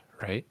round,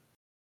 right?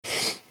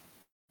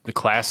 The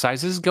class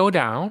sizes go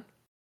down.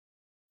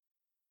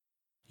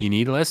 You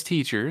need less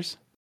teachers,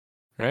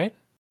 right?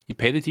 You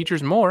pay the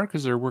teachers more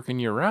because they're working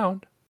year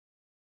round.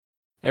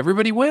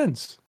 Everybody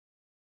wins.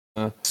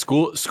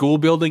 School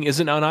building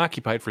isn't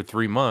unoccupied for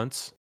 3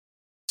 months,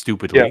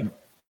 stupidly. Yeah,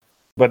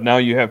 but now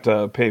you have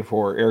to pay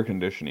for air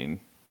conditioning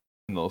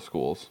in those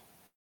schools.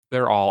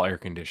 They're all air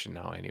conditioned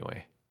now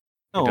anyway.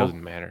 No. It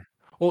doesn't matter.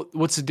 Well,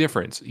 what's the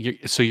difference?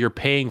 So you're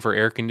paying for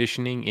air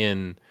conditioning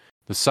in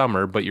the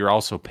summer, but you're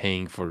also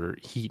paying for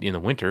heat in the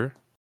winter.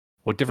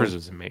 What difference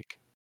does it make?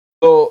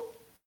 So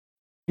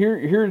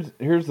here's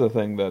the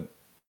thing that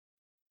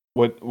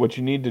what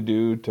you need to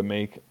do to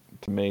make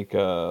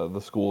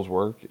the schools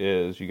work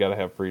is you got to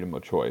have freedom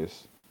of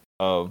choice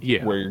of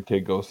where your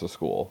kid goes to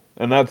school,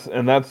 and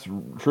that's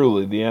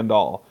truly the end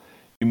all.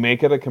 You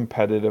make it a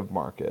competitive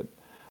market.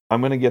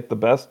 I'm going to get the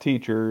best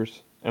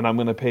teachers, and I'm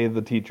going to pay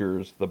the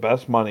teachers the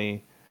best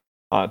money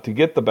to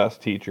get the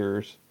best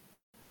teachers,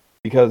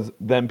 because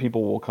then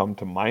people will come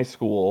to my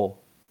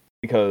school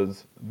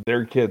because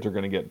their kids are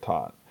going to get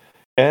taught.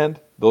 And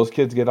those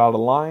kids get out of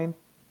line,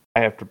 I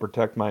have to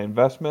protect my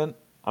investment.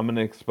 I'm going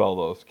to expel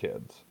those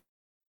kids.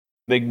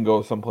 They can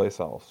go someplace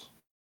else.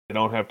 They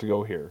don't have to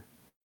go here.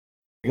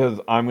 Because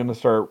I'm going to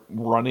start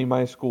running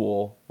my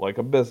school like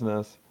a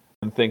business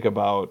and think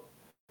about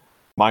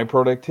my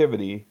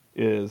productivity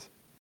is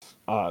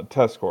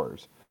test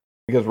scores.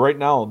 Because right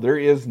now, there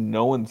is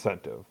no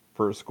incentive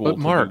for a school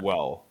to do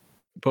well.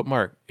 But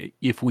Mark,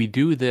 if we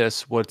do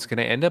this, what's going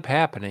to end up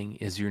happening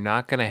is you're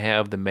not going to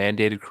have the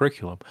mandated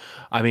curriculum.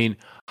 I mean,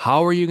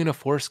 how are you going to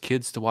force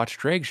kids to watch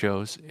drag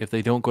shows if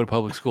they don't go to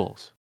public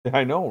schools?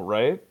 I know,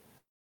 right?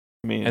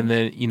 I mean, and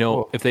then,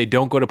 if they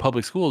don't go to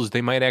public schools,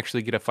 they might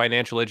actually get a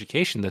financial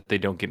education that they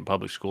don't get in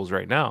public schools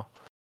right now.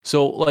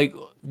 So, like,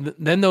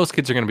 then those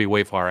kids are going to be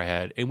way far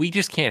ahead, and we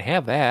just can't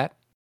have that.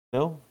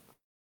 No,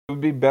 it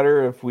would be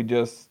better if we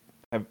just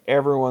have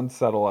everyone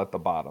settle at the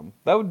bottom.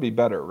 That would be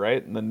better,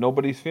 right? And then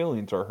nobody's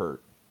feelings are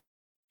hurt.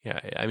 Yeah,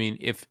 I mean,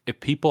 if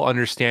people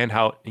understand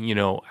how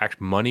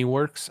money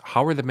works,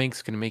 how are the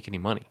banks going to make any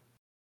money?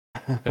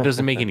 That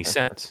doesn't make any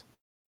sense.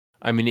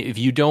 I mean, if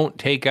you don't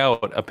take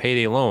out a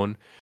payday loan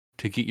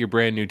to get your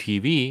brand new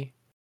TV,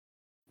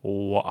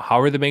 how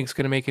are the banks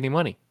going to make any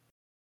money?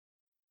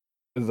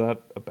 Is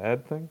that a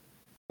bad thing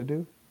to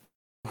do?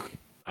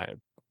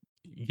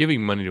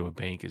 Giving money to a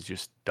bank is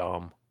just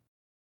dumb.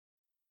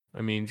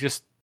 I mean,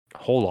 just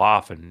hold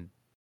off and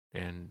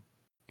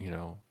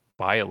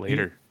buy it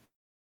later.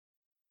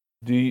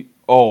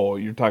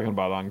 You're talking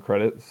about on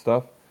credit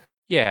stuff?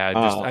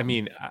 Yeah, I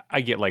mean,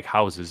 I get like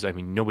houses. I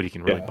mean, nobody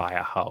can really buy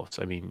a house.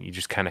 I mean, you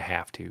just kind of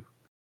have to.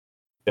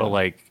 But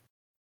like,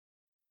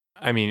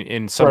 I mean,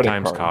 in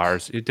sometimes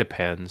cars, it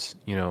depends,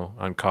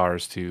 on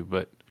cars too.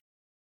 But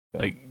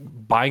like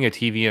buying a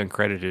TV on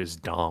credit is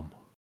dumb.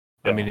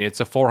 I mean, it's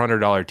a $400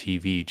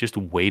 TV. Just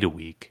wait a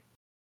week.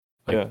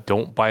 Like,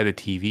 don't buy the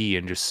TV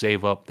and just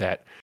save up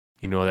that,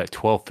 that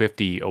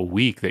 $1,250 a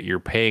week that you're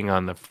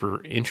paying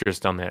for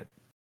interest on that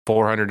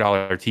 $400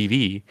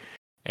 TV,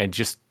 and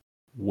just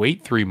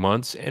wait 3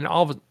 months, and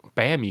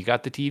bam, you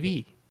got the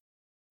TV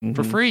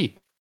for free.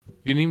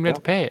 You didn't even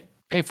have to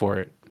pay for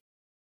it.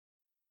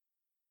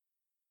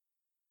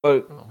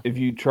 But if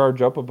you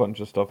charge up a bunch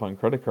of stuff on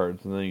credit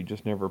cards and then you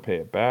just never pay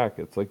it back,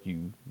 it's like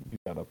you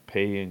got a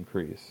pay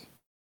increase.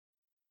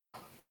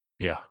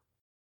 Yeah,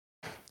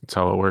 that's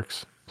how it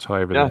works. That's how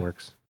everything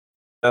works.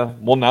 Yeah,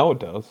 well, now it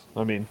does.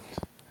 I mean,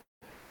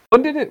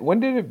 when did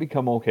it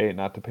become okay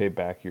not to pay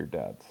back your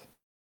debts?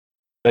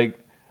 Like,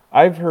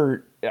 I've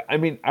heard. I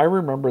mean, I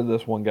remember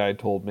this one guy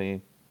told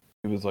me,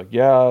 he was like,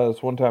 "Yeah,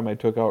 this one time I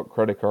took out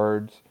credit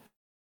cards,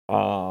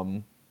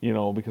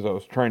 because I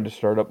was trying to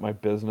start up my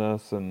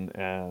business,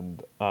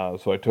 and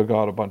so I took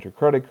out a bunch of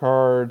credit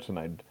cards, and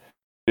I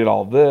did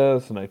all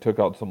this, and I took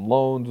out some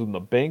loans, and the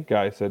bank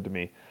guy said to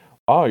me,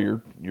 "Oh,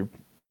 you're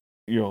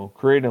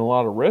creating a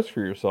lot of risk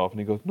for yourself." And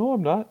he goes, "No,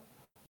 I'm not.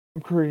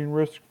 I'm creating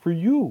risk for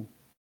you."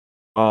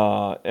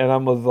 And I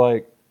was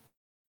like,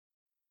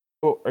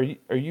 "Oh,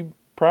 are you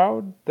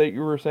proud that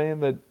you were saying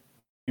that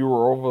you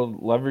were over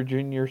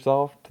leveraging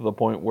yourself to the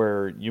point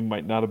where you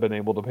might not have been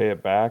able to pay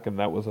it back, and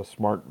that was a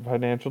smart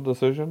financial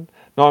decision?"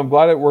 No, I'm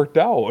glad it worked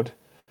out.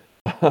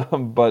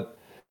 But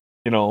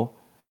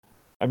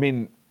I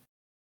mean,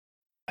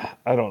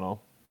 I don't know.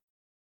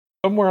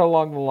 Somewhere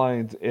along the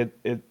lines,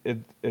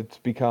 it's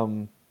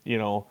become,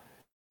 if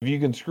you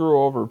can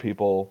screw over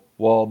people,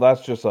 well,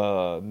 that's just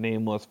a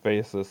nameless,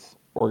 faceless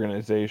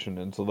organization,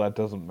 and so that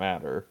doesn't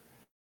matter.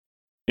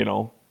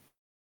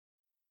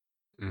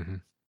 Mm-hmm.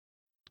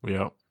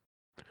 Yeah.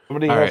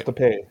 Somebody has to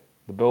pay.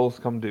 The bills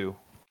come due.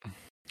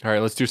 All right,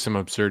 let's do some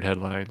absurd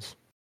headlines.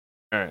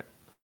 All right.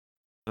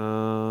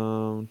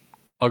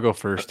 I'll go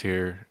first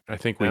here. I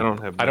think I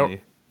don't have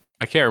many.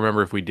 I can't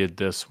remember if we did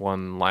this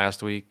one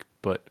last week,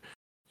 but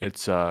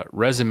it's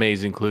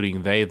resumes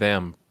including they,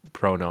 them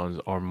pronouns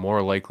are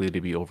more likely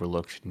to be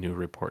overlooked. New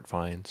report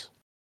finds.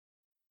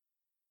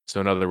 So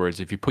in other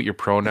words, if you put your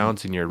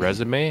pronouns in your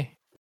resume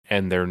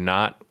and they're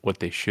not what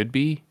they should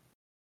be,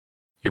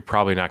 you're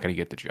probably not going to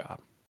get the job.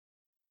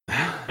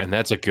 And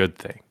that's a good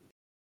thing.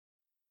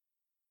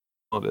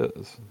 Well, it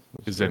is.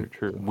 Because then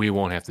we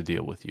won't have to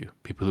deal with you,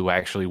 people who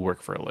actually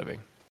work for a living.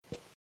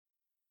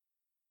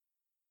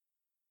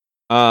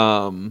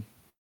 All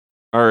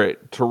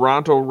right.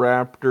 Toronto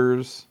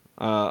Raptors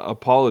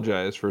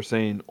apologize for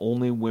saying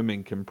only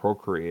women can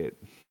procreate.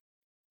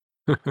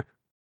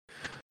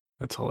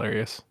 That's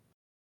hilarious.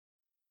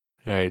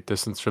 All right,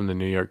 this one's from the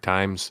New York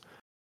Times.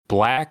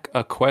 Black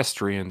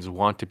equestrians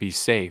want to be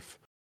safe,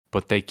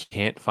 but they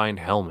can't find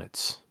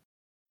helmets.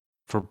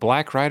 For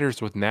black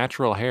riders with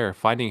natural hair,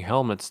 finding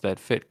helmets that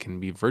fit can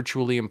be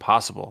virtually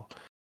impossible.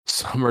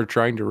 Some are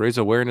trying to raise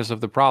awareness of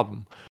the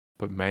problem,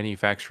 but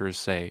manufacturers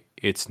say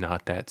it's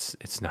not a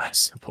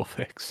simple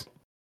fix.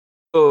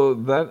 So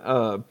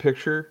that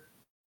picture,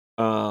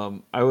 I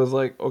was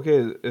like,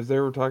 okay, if they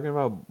were talking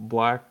about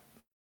black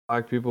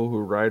people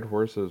who ride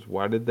horses,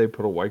 why did they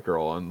put a white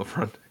girl on the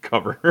front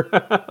cover?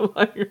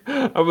 Like,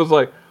 I was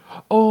like,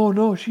 oh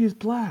no, she's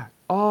black.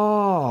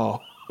 Oh.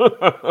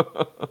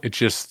 It's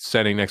just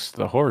standing next to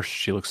the horse.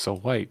 She looks so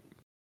white.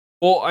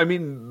 Well, I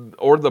mean,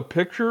 or the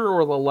picture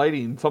or the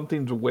lighting,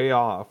 something's way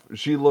off.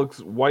 She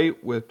looks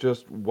white with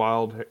just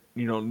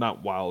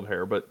not wild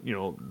hair, but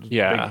just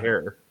Yeah. big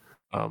hair.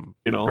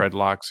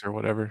 Dreadlocks or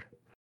whatever.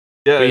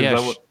 Yeah, But is yeah,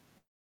 that what?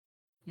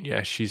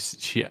 yeah,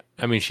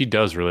 she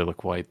does really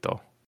look white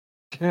though.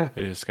 Yeah.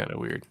 It is kind of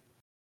weird.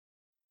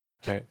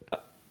 Okay.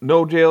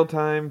 No jail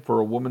time for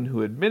a woman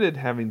who admitted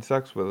having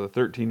sex with a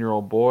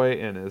 13-year-old boy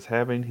and is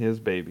having his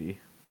baby.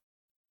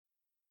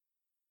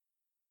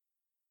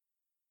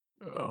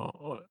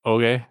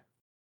 Okay.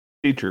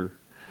 Teacher.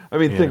 I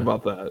mean, think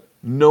about that.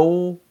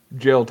 No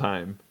jail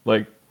time.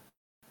 Like,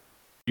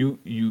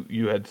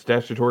 you had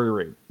statutory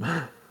rape.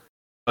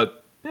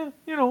 But, yeah,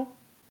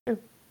 we'll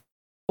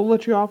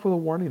let you off with a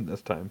warning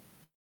this time.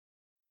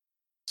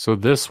 So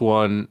this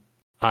one,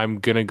 I'm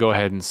going to go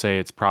ahead and say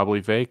it's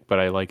probably fake, but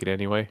I like it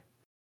anyway.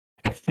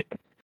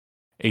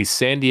 A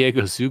San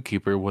Diego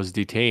zookeeper was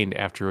detained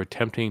after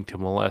attempting to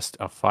molest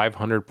a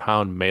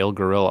 500-pound male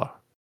gorilla.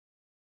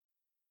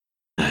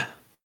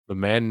 The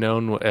man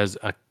known as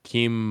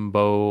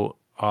Akimbo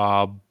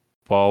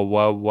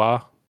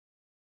Abawawa,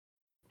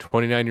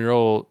 29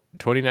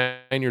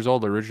 years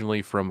old,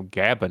 originally from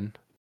Gabon,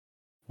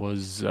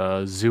 was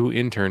a zoo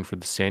intern for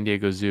the San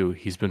Diego Zoo.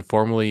 He's been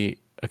formally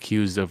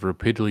accused of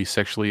repeated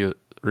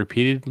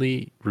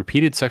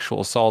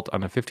sexual assault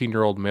on a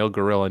 15-year-old male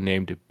gorilla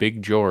named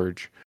Big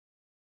George,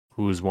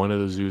 who is one of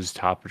the zoo's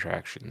top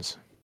attractions.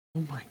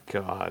 Oh my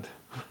god.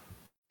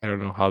 I don't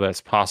know how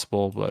that's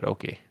possible, but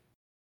okay.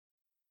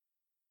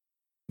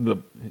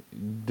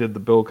 Did the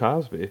Bill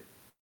Cosby.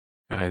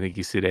 I think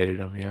he sedated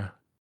him, yeah.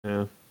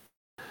 Yeah.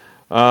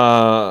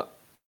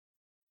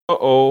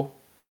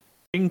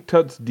 King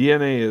Tut's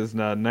DNA is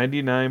now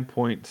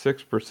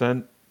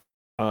 99.6%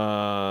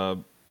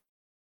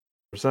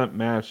 percent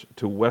match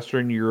to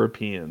Western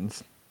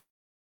Europeans.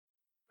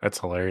 That's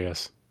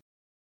hilarious.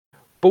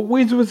 But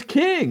we was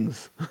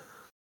kings.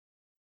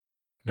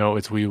 No,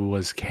 we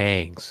was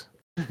Kangs.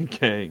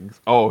 Kangs.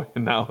 Oh,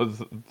 and now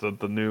is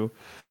the new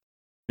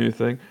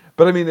thing.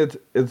 But I mean,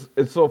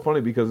 it's so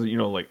funny because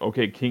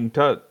King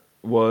Tut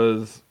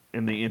was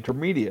in the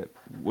intermediate,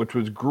 which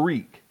was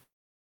Greek,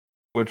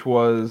 which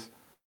was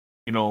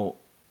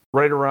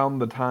right around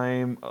the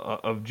time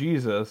of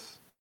Jesus.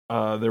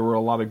 There were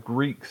a lot of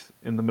Greeks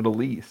in the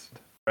Middle East,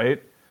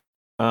 right?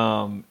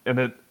 And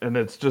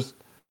it's just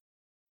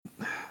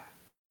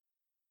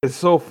it's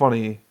so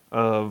funny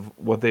of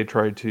what they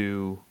tried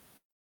to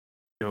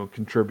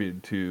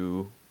contribute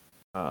to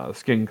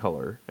skin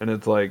color, and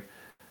it's like,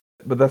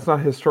 but that's not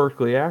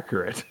historically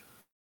accurate.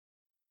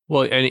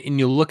 Well, and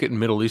you look at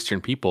Middle Eastern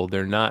people,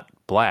 they're not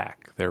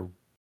black. They're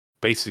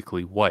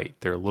basically white.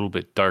 They're a little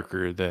bit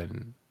darker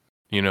than,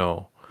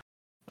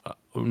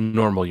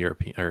 normal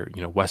European or,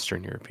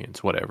 Western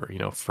Europeans, whatever,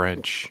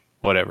 French,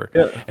 whatever.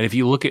 Yeah. And if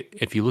you look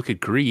at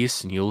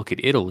Greece and you look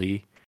at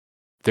Italy,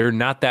 they're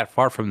not that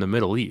far from the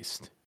Middle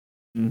East.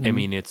 Mm-hmm. I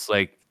mean, it's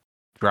like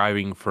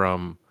driving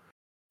from,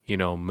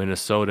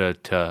 Minnesota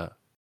to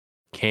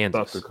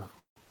Kansas.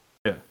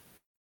 Yeah.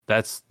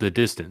 That's the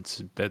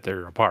distance that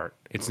they're apart.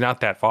 It's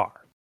not that far.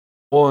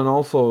 Well, and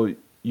also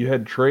you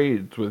had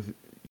trades with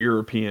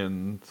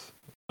Europeans,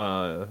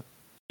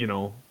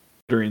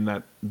 during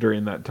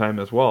that time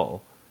as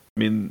well. I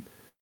mean,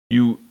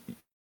 you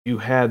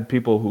had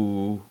people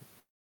who,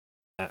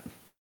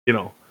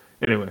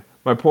 Anyway,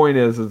 my point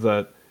is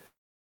that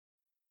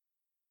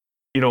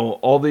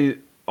all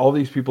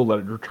these people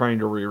that are trying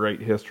to rewrite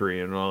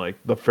history and like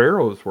the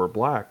pharaohs were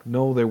black.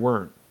 No, they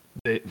weren't.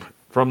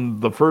 From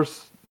the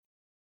first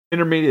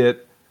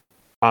intermediate,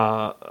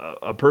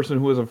 a person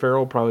who was a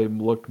pharaoh probably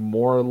looked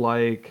more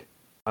like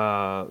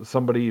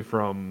somebody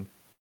from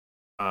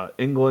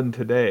England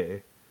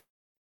today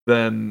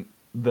than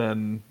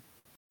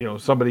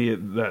somebody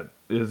that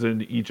is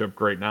in Egypt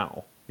right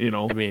now.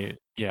 I mean,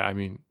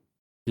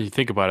 you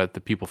think about it,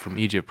 the people from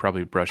Egypt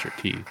probably brush their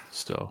teeth.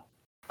 So,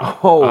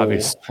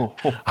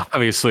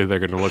 obviously, they're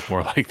going to look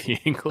more like the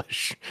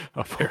English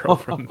pharaoh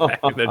from back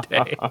in the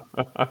day.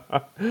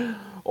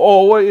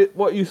 Oh,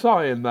 what you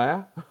saw in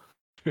there?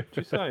 What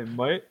you saying,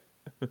 mate?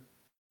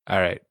 All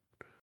right.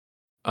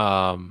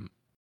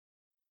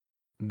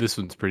 This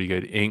one's pretty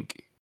good.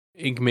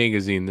 Inc.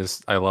 magazine.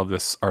 I love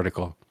this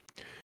article.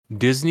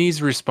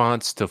 Disney's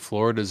response to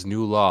Florida's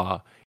new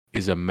law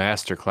is a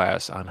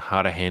masterclass on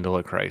how to handle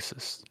a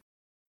crisis.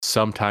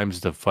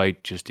 Sometimes the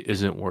fight just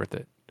isn't worth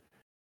it.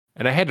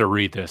 And I had to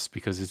read this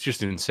because it's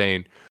just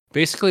insane.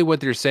 Basically,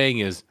 what they're saying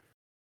is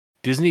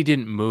Disney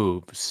didn't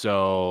move,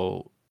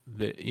 so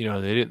they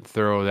didn't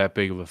throw that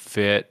big of a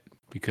fit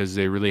because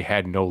they really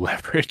had no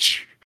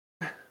leverage.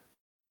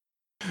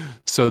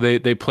 So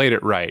they played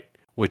it right,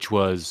 which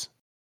was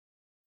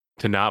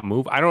to not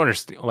move. I don't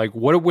understand. Like,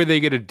 what were they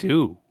gonna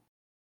do?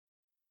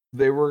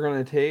 They were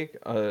going to take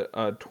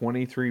a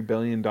 $23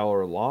 billion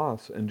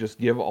loss and just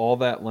give all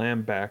that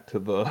land back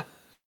to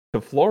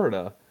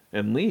Florida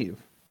and leave.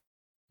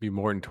 Be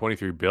more than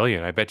 23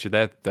 billion. I bet you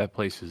that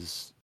place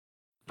is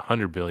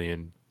 100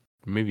 billion,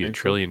 maybe $1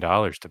 trillion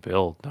to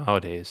build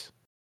nowadays.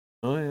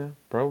 Oh yeah,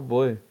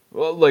 probably.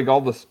 Well, like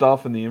all the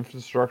stuff and the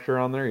infrastructure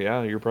on there.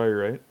 Yeah, you're probably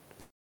right.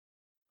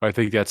 I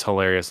think that's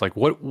hilarious. Like,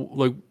 what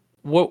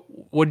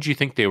did you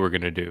think they were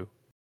gonna do?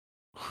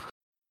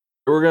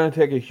 They were going to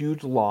take a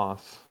huge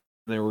loss.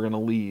 And they were going to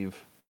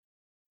leave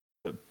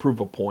to prove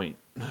a point.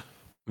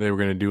 They were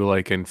gonna do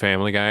like in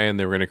Family Guy, and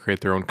they were gonna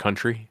create their own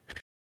country,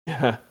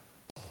 Yeah.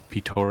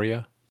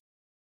 Pretoria.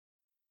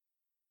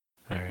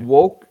 All right.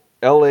 Woke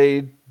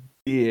LA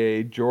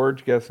DA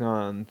George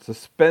Gascon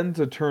suspends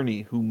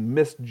attorney who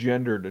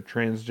misgendered a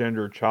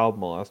transgender child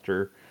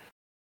molester.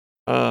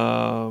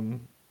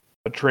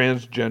 A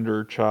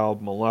transgender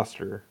child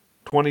molester,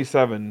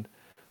 27,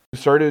 who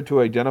started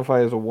to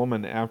identify as a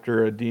woman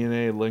after a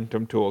DNA linked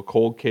him to a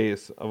cold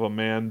case of a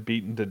man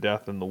beaten to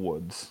death in the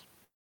woods.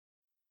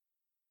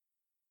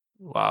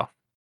 Wow.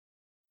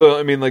 So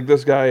I mean, like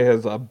this guy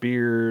has a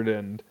beard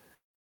and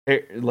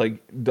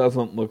like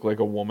doesn't look like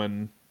a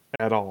woman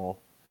at all.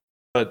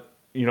 But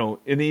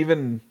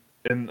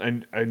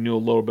and I knew a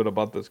little bit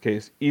about this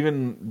case.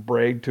 Even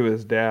bragged to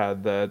his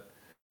dad that,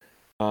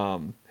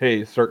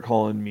 hey, start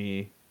calling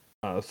me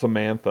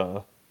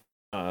Samantha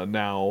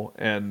now,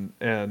 and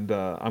I'm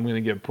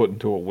gonna get put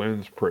into a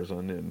women's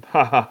prison, and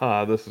ha ha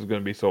ha, this is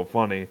gonna be so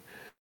funny.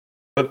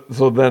 But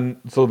so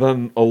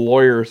then a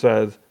lawyer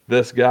says,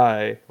 this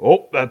guy,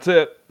 oh, that's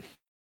it,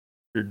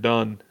 you're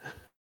done.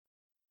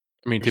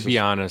 I mean, to be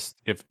honest,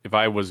 if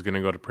I was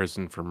gonna go to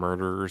prison for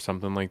murder or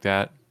something like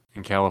that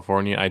in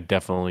California, I'd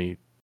definitely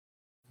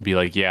be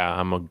like, yeah,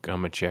 I'm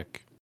a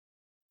chick.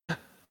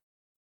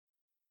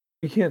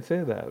 You can't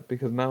say that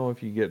because now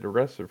if you get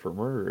arrested for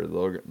murder,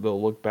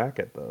 they'll look back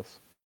at this.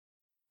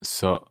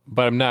 So,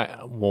 but I'm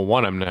not. Well,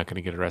 one, I'm not going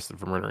to get arrested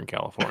for murder in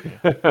California.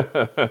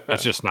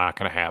 That's just not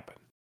going to happen.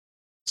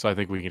 So I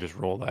think we can just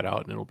roll that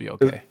out and it'll be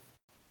okay.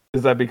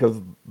 Is that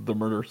because the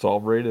murder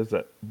solve rate is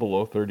at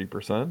below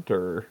 30%,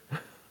 or?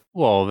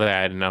 Well,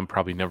 that, and I'm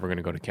probably never going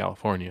to go to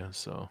California.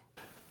 So,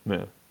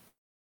 yeah,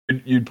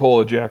 you'd pull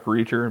a Jack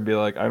Reacher and be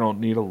like, I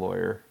don't need a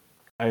lawyer.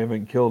 I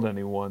haven't killed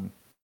anyone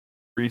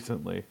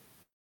recently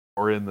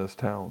or in this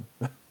town.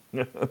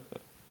 All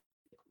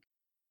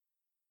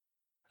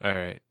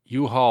right.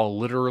 U-Haul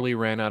literally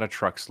ran out of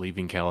trucks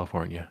leaving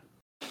California.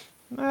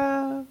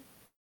 Funny.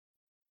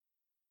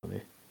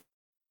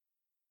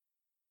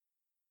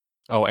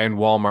 Oh, and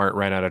Walmart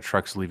ran out of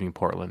trucks leaving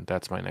Portland.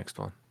 That's my next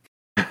one.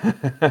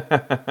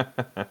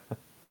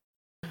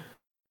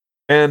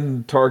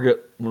 And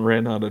Target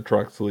ran out of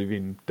trucks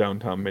leaving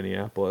downtown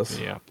Minneapolis.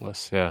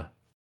 Minneapolis, yeah.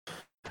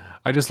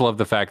 I just love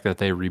the fact that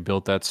they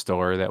rebuilt that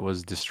store that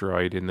was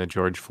destroyed in the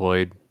George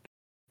Floyd,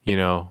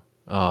 the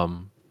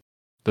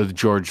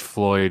George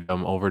Floyd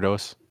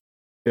overdose.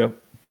 Yep.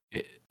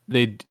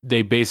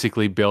 They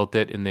basically built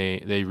it, and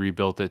they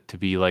rebuilt it to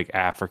be like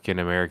African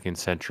American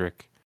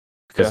centric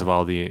because of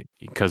all it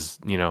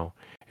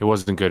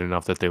wasn't good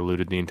enough that they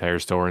looted the entire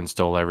store and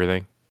stole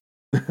everything.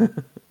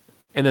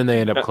 And then they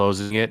end up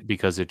closing it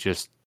because it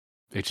just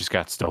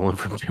got stolen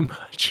from too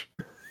much.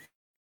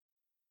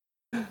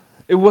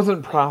 It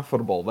wasn't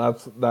profitable.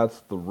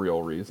 That's the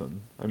real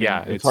reason. I mean,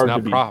 yeah, it's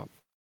not profitable.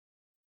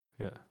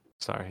 Yeah,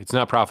 sorry, it's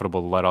not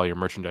profitable to let all your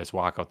merchandise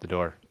walk out the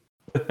door.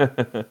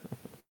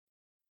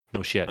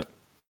 No shit.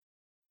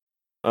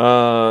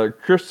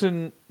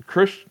 Christian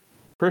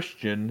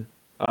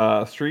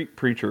street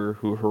preacher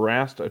who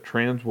harassed a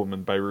trans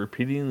woman by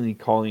repeatedly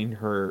calling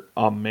her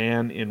a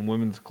man in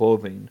women's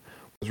clothing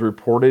was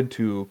reported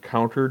to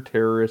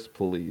counter-terrorist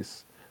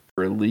police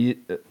for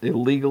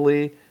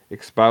illegally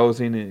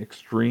espousing an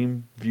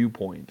extreme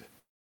viewpoint.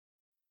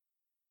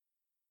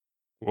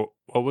 What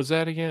was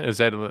that again? Is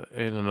that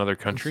in another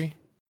country?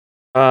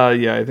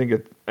 Yeah, I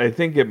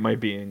think it might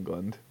be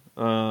England.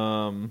 If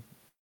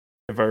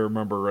I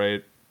remember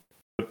right.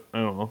 But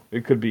I don't know.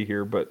 It could be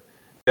here, but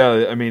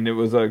yeah, I mean, it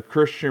was a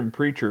Christian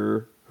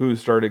preacher who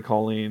started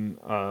calling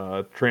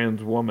a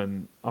trans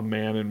woman a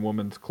man in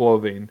woman's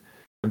clothing,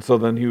 and so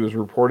then he was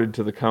reported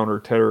to the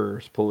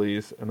counter-terrorist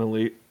police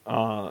and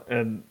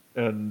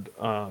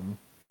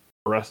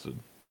arrested.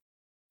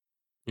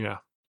 Yeah,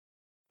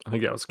 I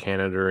think that was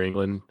Canada or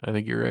England. I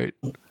think you're right.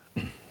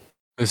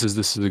 This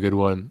is a good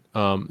one.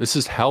 This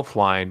is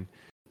Healthline.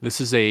 This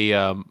is a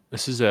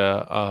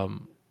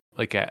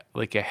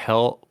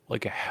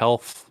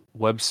health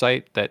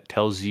website that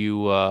tells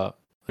you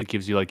that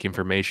gives you like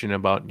information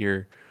about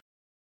your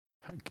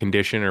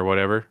condition or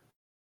whatever.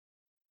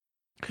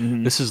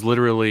 Mm-hmm. This is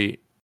literally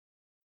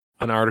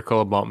an article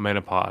about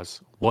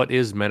menopause. What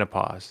is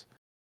menopause?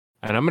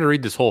 And I'm going to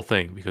read this whole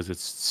thing because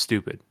it's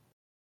stupid.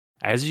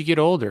 As you get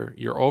older,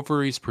 your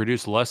ovaries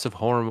produce less of the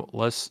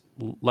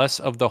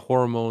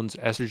hormones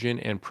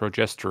estrogen and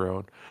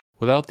progesterone.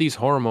 Without these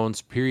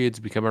hormones, periods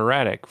become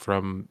erratic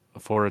for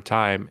a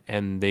time,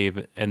 and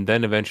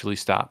then eventually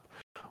stop.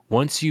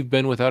 Once you've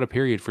been without a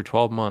period for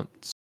 12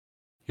 months,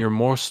 you're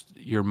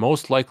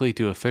most likely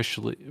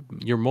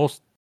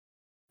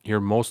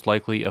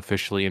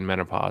officially in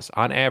menopause.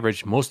 On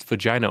average, most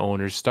vagina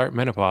owners start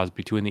menopause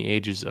between the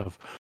ages of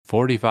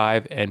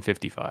 45 and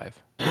 55.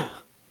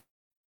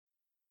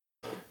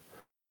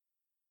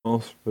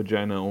 Most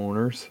vagina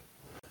owners.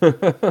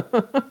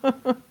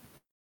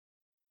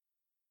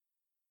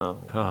 Oh,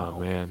 Oh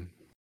man.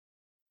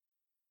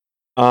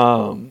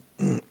 All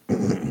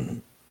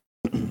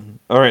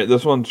right,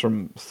 this one's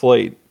from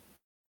Slate.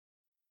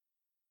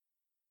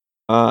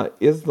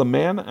 Is the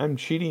man I'm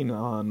cheating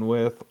on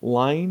with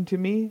lying to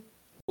me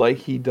like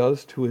he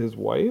does to his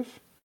wife?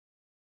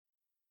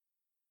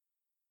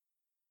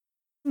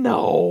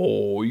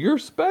 No, you're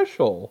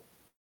special.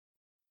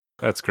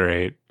 That's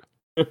great.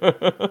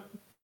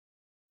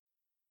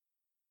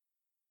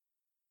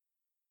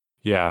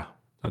 Yeah,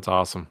 that's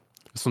awesome.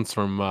 This one's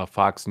from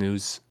Fox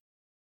News.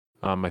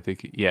 I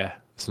think, yeah,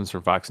 this one's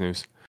from Fox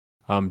News.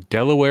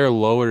 Delaware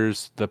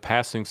lowers the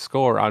passing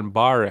score on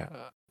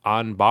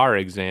bar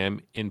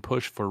exam in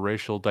push for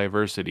racial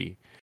diversity,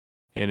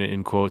 and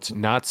in quotes,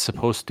 not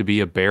supposed to be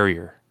a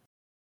barrier.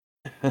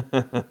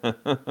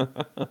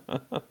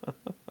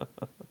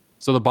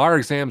 So the bar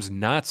exam's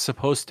not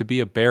supposed to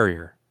be a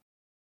barrier.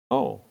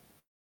 Oh,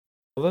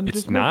 well then It's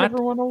just make not?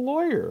 everyone a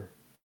lawyer.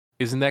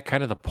 Isn't that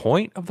kind of the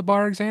point of the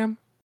bar exam?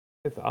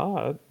 It's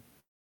odd.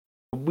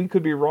 We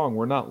could be wrong.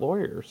 We're not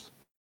lawyers.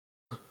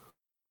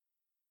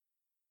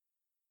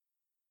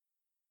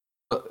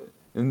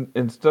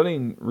 In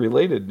studying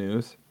related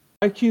news,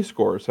 IQ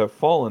scores have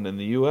fallen in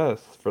the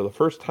U.S. for the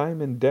first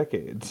time in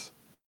decades.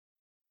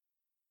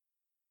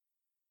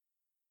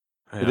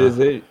 It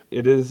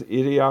is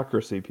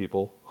idiocracy,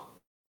 people.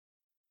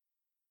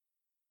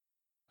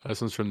 This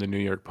one's from the New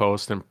York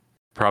Post and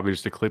probably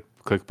just a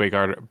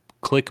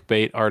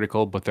clickbait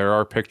article, but there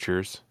are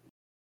pictures,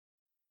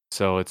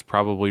 so it's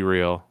probably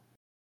real.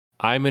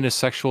 I'm in a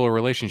sexual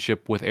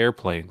relationship with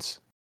airplanes,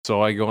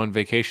 so I go on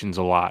vacations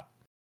a lot.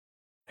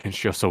 And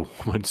shows a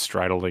woman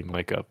straddling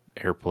like a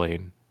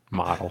airplane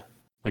model,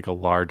 like a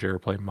large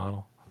airplane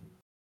model.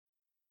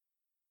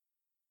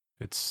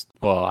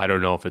 Well, I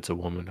don't know if it's a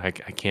woman. I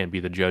can't be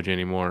the judge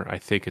anymore. I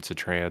think it's a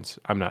trans.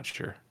 I'm not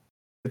sure.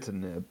 It's a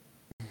nib.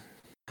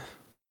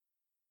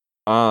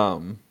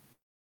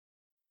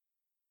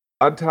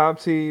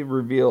 Autopsy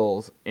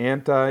reveals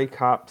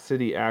anti-Cop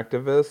City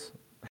activist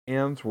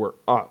hands were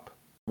up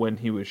when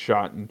he was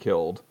shot and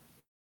killed.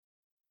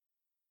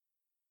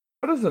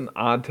 What does an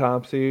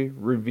autopsy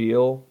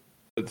reveal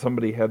that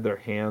somebody had their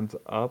hands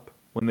up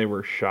when they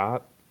were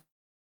shot?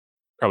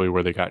 Probably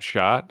where they got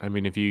shot. I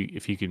mean, if you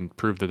can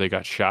prove that they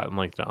got shot in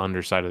like the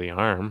underside of the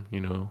arm,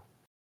 you know,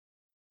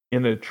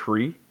 In a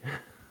tree?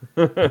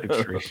 a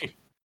tree.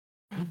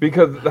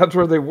 Because that's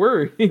where they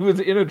were. He was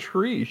in a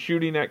tree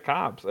shooting at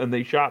cops, and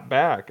they shot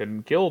back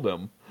and killed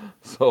him.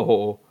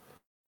 So,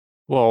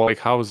 Well, like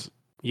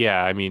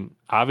yeah, I mean,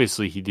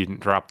 obviously he didn't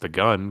drop the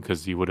gun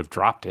because he would have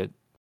dropped it.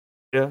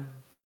 yeah.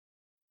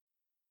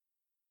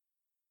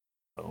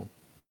 So,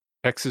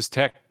 Texas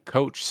Tech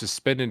coach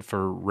suspended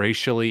for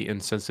racially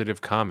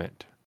insensitive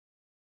comment.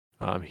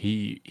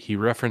 He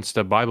referenced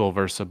a Bible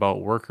verse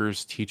about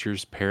workers,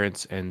 teachers,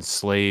 parents, and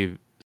slaves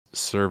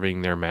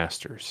serving their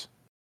masters.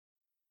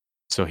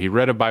 So he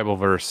read a Bible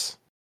verse,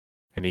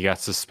 and he got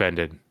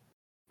suspended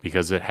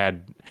because it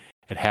happened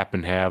to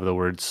have the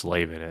word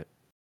slave in it.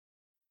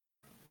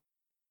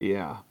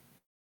 yeah.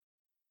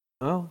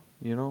 Well,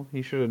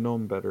 he should have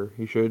known better.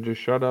 He should have just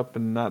shut up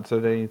and not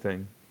said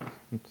anything.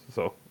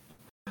 So,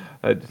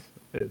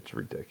 it's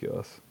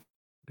ridiculous.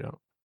 Yeah.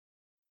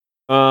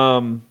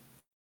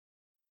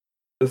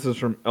 This is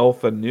from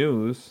Alpha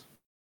News,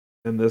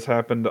 and this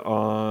happened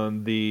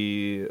on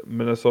the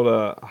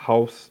Minnesota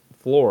House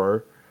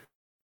floor.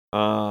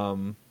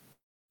 I'm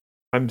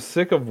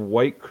sick of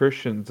white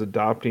Christians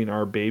adopting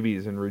our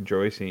babies and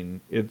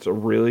rejoicing. It's a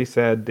really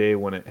sad day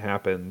when it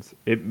happens.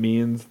 It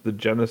means the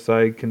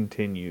genocide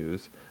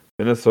continues.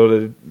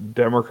 Minnesota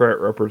Democrat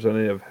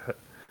Representative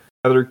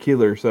Heather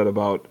Keeler said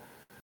about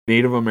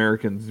Native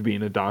Americans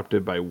being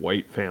adopted by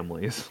white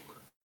families.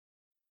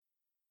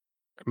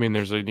 I mean,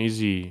 there's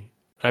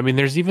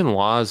even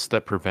laws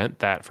that prevent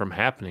that from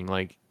happening.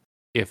 Like,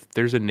 if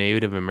there's a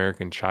Native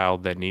American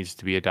child that needs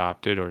to be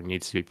adopted or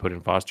needs to be put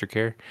in foster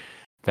care,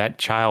 that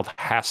child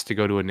has to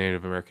go to a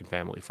Native American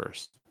family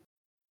first.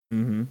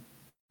 Mm-hmm.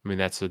 I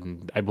mean,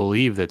 I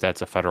believe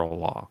that's a federal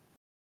law.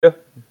 Yeah,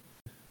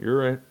 you're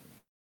right.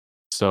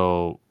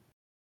 So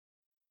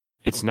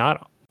it's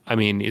not. I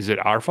mean, is it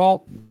our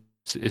fault?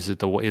 Is it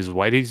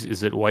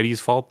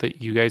Whitey's fault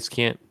that you guys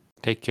can't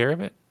take care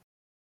of it?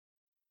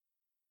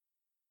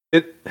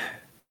 I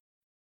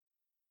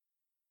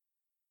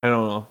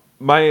don't know.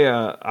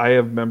 I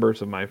have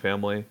members of my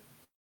family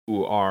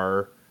who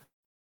are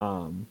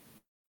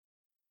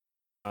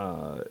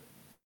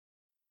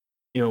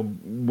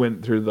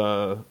went through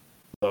the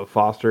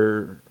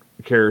foster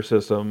care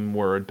system,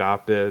 were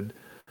adopted.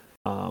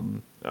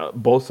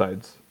 Both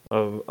sides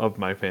of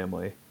my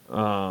family,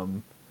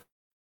 and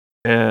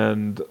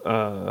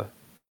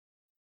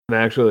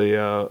actually,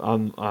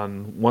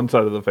 on one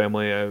side of the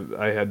family,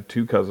 I had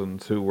two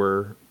cousins who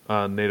were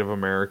Native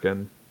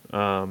American,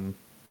 from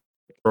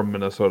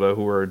Minnesota,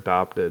 who were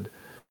adopted,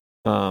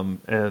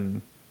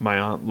 and my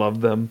aunt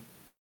loved them.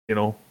 You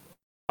know,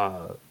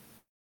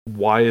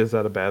 why is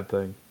that a bad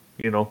thing?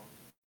 I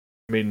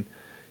mean,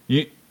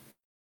 you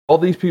all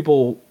these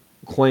people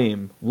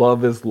claim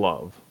love is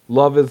love.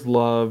 Love is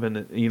love, and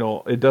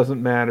it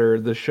doesn't matter.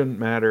 This shouldn't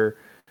matter.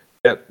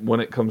 Yet when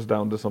it comes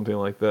down to something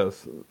like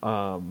this,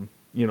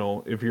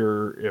 if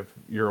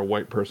you're a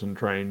white person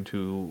trying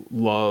to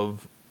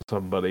love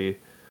somebody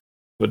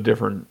with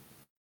different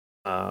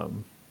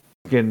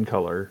skin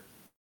color,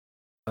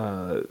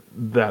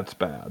 that's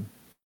bad.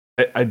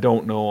 I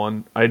don't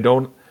know. I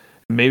don't.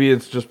 Maybe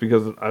it's just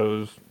because I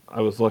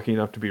was lucky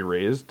enough to be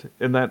raised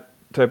in that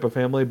type of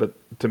family, but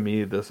to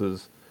me, this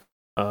is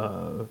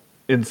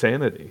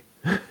insanity.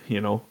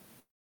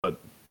 But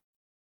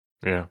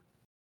Yeah.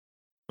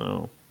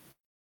 oh.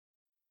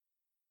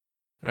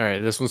 All right,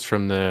 this one's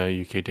from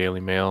the UK Daily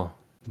Mail.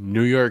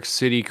 New York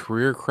City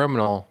career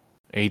criminal,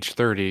 age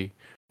 30,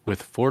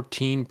 with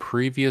 14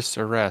 previous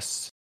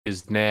arrests,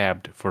 is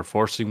nabbed for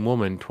forcing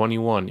woman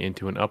 21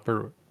 into an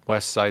Upper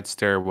West Side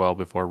stairwell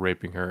before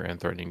raping her and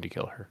threatening to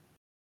kill her.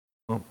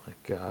 Oh my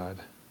God.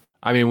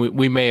 I mean,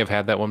 we may have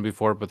had that one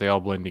before, but they all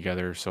blend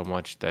together so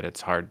much that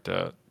it's hard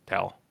to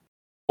tell.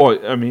 Oh,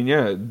 I mean,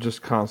 yeah, it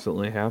just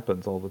constantly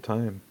happens all the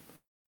time.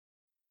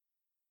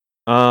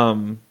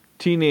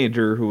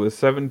 Teenager who was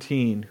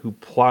 17 who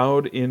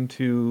plowed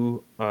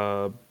into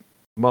a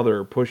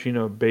mother pushing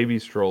a baby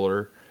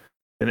stroller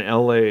in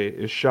LA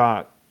is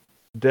shot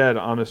dead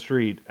on a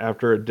street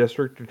after a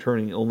district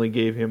attorney only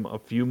gave him a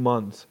few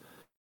months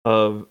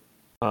of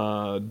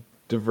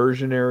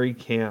diversionary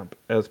camp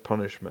as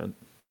punishment.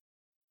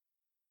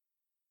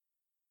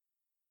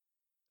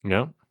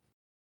 Yeah.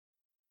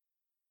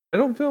 I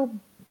don't feel.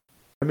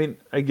 I mean,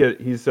 I get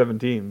it, he's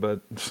 17,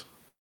 but that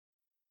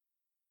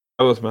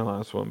was my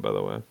last one, by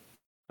the way.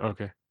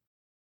 Okay.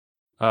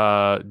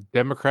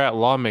 Democrat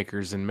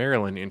lawmakers in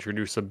Maryland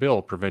introduce a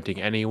bill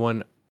preventing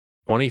anyone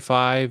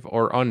 25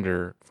 or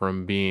under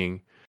from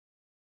being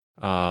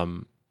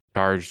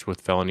charged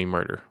with felony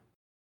murder.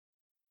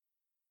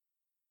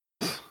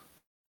 So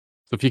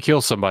if you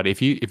kill somebody,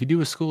 if you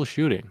do a school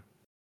shooting,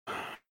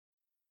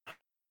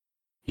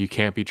 you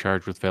can't be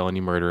charged with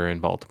felony murder in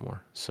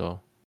Baltimore.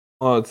 So,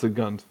 well, it's the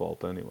gun's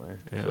fault anyway.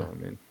 Yeah. So, I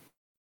mean,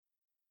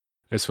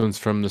 this one's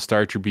from the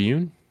Star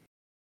Tribune.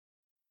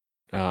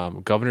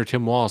 Governor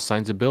Tim Walz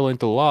signs a bill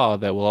into law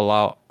that will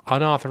allow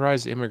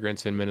unauthorized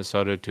immigrants in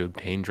Minnesota to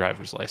obtain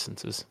driver's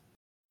licenses.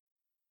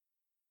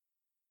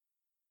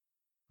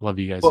 Love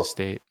you guys'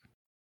 state.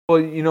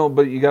 Well,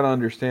 but you got to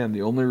understand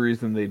the only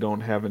reason they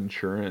don't have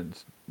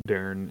insurance,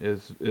 Darren,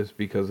 is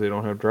because they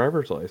don't have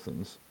driver's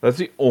license. That's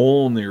the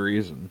only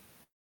reason.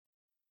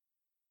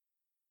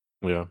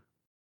 Yeah.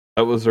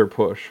 That was their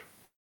push.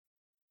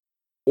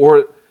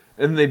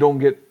 And they don't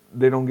get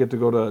to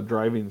go to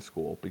driving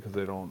school because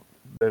they don't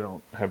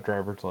have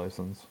driver's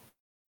license.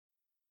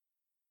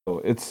 So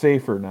it's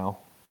safer now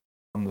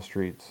on the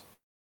streets.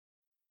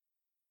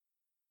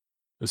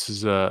 This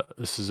is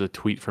a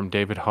tweet from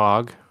David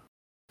Hogg.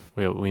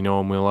 We know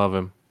him, we love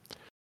him.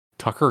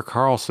 Tucker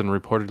Carlson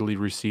reportedly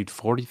received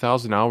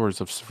 40,000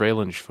 hours of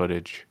surveillance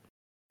footage.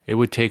 It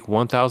would take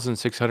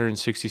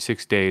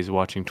 1,666 days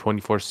watching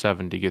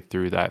 24/7 to get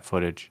through that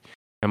footage.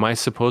 Am I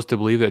supposed to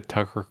believe that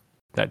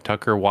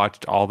Tucker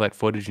watched all that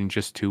footage in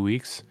just 2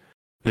 weeks?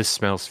 This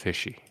smells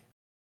fishy.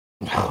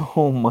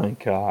 Oh my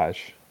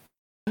gosh.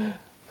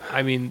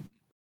 I mean,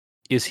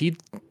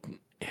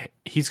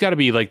 he's got to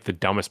be like the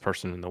dumbest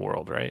person in the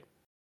world, right?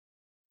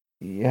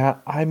 Yeah,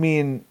 I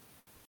mean,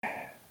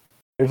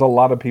 there's a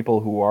lot of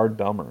people who are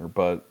dumber,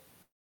 but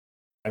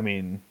I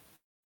mean,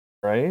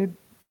 right?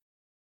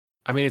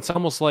 I mean, it's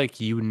almost like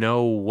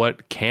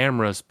what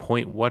cameras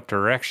point what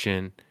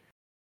direction,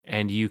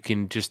 and you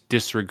can just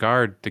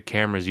disregard the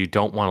cameras you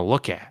don't want to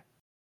look at.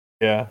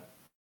 Yeah.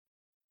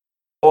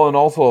 Well, and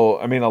also,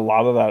 I mean, a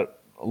lot of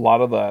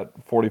that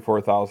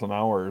 44,000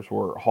 hours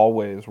were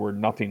hallways where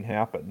nothing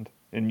happened,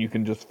 and you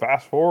can just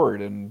fast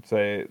forward and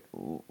say,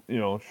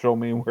 show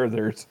me where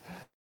there's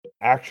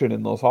action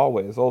in those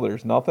hallways. Oh,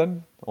 there's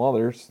nothing. Well,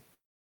 there's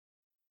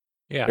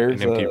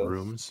and empty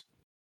rooms.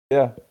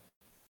 Yeah.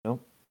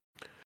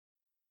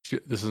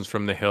 This is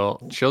from The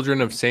Hill.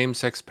 Children of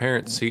same-sex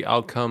parents see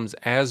outcomes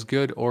as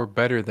good or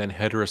better than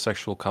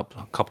heterosexual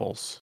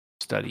couples.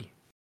 Study.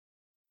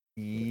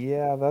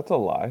 Yeah, that's a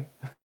lie.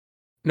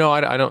 No,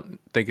 I don't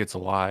think it's a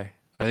lie.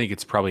 I think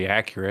it's probably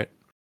accurate.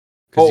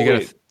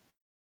 Wait.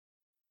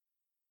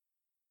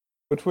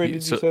 Which way did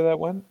you say that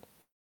went?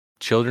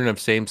 Children of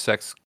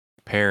same-sex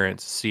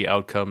parents see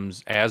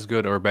outcomes as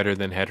good or better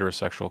than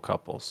heterosexual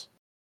couples.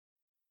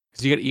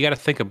 Because you got to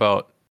think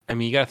about. I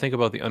mean, you got to think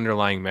about the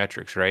underlying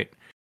metrics, right?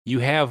 You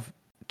have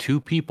two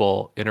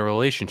people in a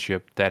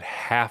relationship that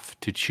have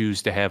to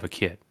choose to have a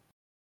kid.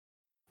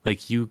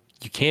 Like you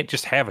can't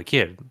just have a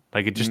kid.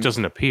 Like it just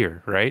doesn't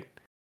appear, right?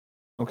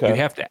 Okay. You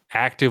have to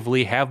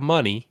actively have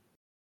money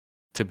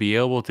to be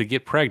able to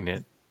get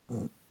pregnant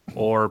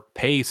or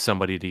pay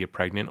somebody to get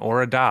pregnant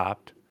or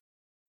adopt.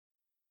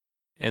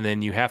 And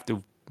then you have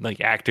to like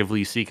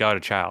actively seek out a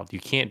child. You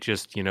can't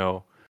just,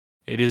 it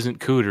isn't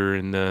Cooter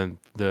and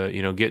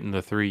the getting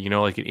the three,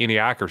 like in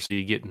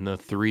Idiocracy, getting the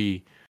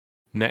three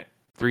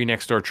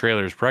next door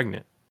trailers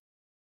pregnant.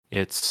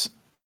 It's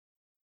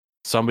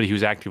somebody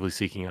who's actively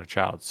seeking out a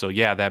child. So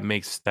yeah, that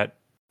makes that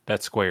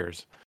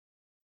squares.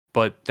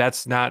 But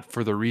that's not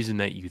for the reason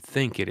that you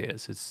think it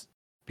is. It's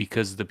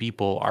because the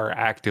people are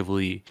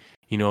actively,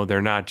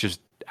 they're not just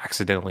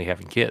accidentally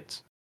having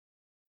kids.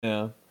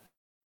 Yeah.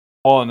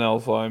 Well, and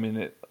also, I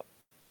mean,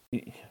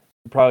 you're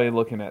probably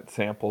looking at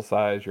sample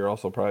size. You're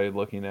also probably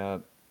looking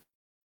at,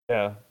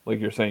 yeah, like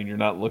you're saying, you're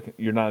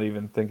not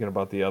even thinking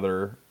about the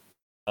other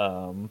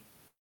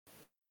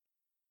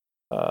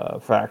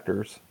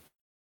factors.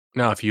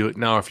 Now, if you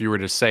were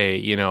to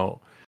say,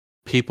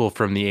 people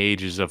from the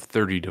ages of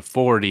 30 to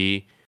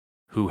 40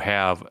 who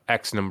have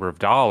X number of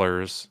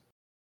dollars,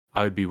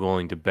 I would be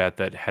willing to bet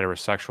that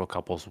heterosexual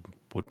couples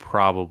would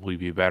probably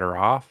be better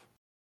off.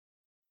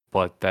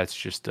 But that's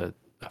just a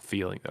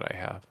feeling that I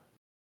have.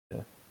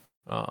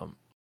 Yeah.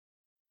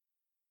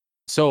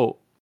 So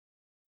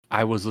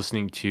I was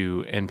listening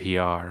to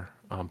NPR,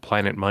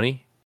 Planet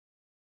Money,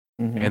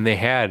 and they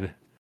had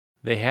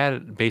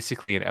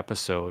basically an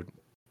episode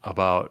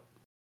about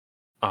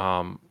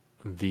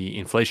the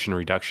Inflation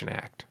Reduction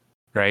Act,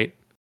 right?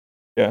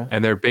 Yeah.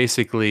 And their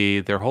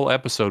whole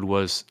episode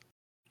was,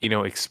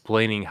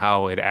 explaining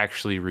how it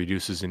actually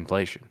reduces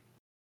inflation.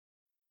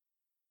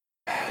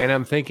 And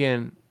I'm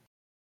thinking,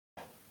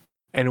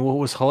 and what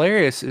was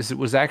hilarious is it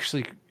was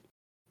actually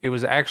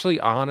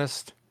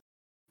honest,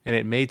 and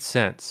it made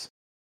sense.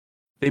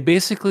 They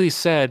basically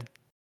said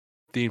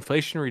the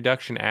Inflation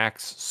Reduction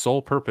Act's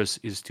sole purpose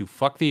is to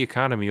fuck the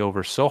economy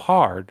over so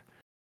hard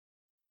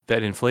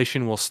that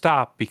inflation will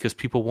stop because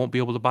people won't be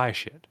able to buy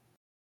shit.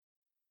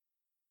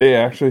 They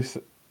actually,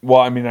 well,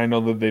 I mean, I know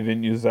that they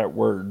didn't use that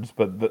words,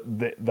 but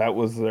that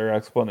was their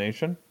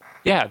explanation.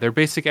 Yeah, their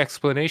basic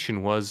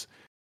explanation was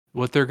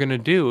what they're going to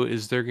do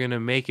is they're going to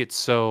make it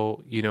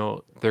so,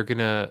 they're going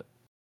to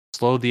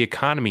slow the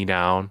economy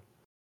down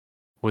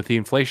with the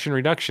Inflation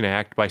Reduction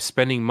Act by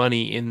spending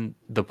money in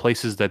the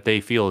places that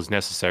they feel is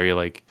necessary,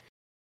 like,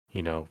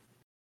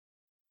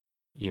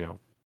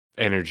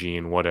 energy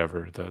and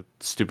whatever, the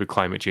stupid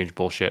climate change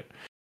bullshit.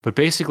 But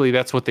basically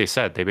that's what they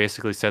said. They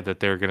basically said that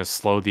they're going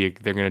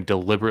to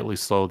deliberately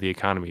slow the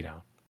economy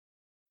down.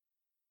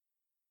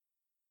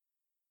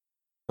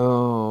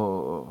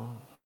 Oh.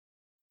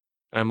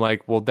 I'm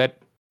like, well, that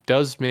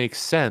does make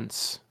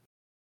sense,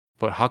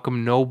 but how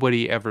come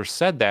nobody ever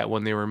said that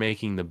when they were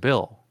making the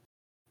bill?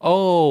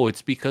 Oh,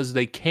 it's because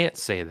they can't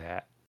say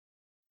that.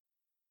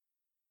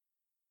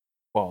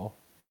 Well.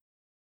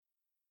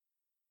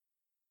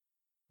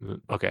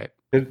 Okay.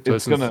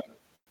 It's gonna.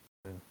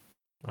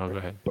 Oh, go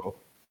ahead.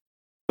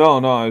 No,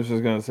 I was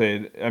just gonna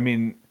say. I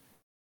mean,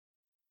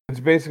 it's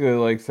basically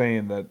like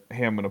saying that,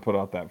 hey, I'm gonna put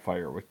out that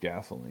fire with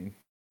gasoline.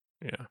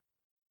 Yeah.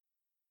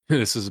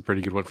 This is a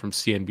pretty good one from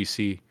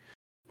CNBC.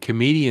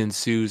 Comedian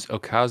sues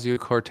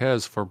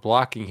Ocasio-Cortez for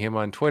blocking him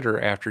on Twitter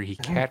after he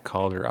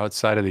catcalled her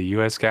outside of the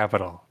U.S.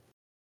 Capitol.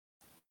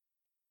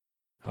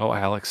 Oh,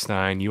 Alex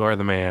Stein, you are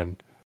the man.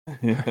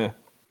 Yeah.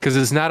 Because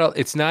it's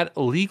not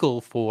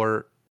illegal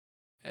for,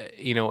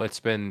 it's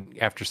been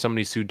after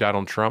somebody sued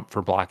Donald Trump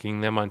for blocking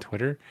them on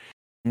Twitter.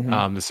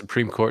 Mm-hmm. The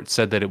Supreme Court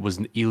said that it was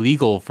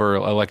illegal for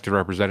elected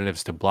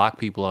representatives to block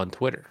people on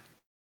Twitter.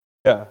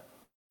 Yeah.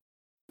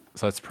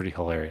 So that's pretty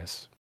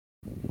hilarious.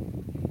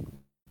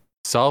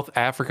 South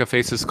Africa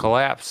faces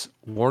collapse.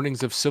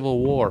 Warnings of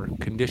civil war.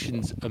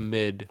 Conditions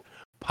amid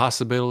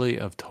possibility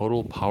of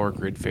total power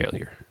grid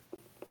failure.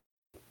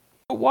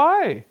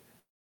 Why?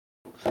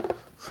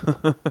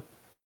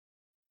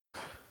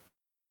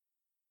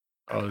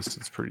 Oh, this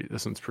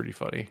one's pretty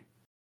funny.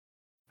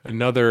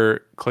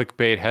 Another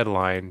clickbait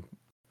headline.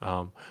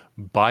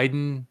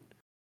 Biden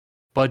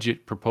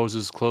budget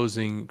proposes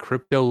closing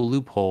crypto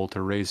loophole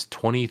to raise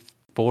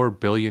 $24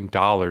 billion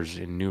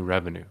in new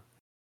revenue.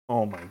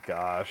 Oh my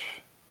gosh.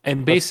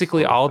 And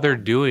basically all they're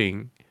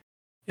doing,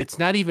 it's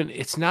not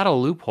a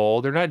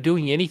loophole. They're not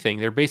doing anything.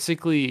 They're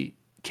basically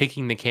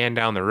kicking the can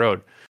down the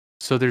road.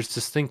 So there's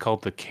this thing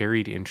called the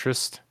carried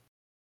interest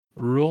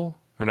rule,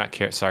 or not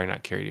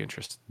carried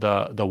interest.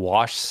 The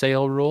wash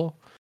sale rule.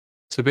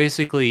 So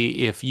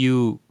basically if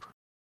you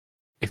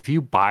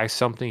buy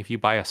something, if you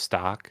buy a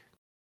stock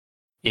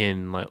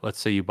in, let's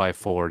say you buy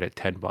Ford at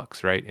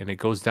 $10, right? And it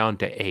goes down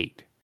to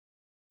 8.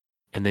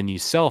 And then you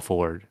sell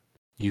Ford,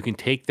 you can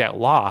take that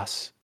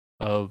loss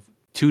of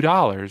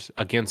 $2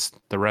 against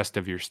the rest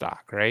of your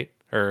stock, right?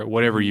 Or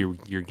whatever your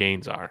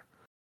gains are.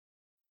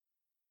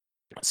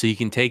 So you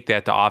can take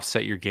that to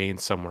offset your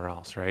gains somewhere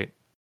else, right?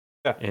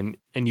 Yeah. And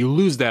you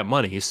lose that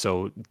money,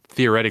 so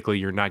theoretically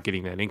you're not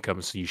getting that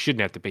income, so you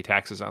shouldn't have to pay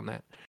taxes on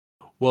that.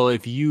 Well,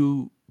 if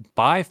you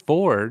buy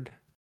Ford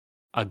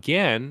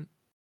again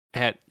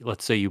at,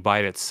 let's say you buy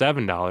it at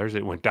 $7,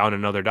 it went down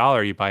another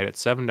dollar, you buy it at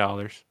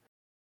 $7,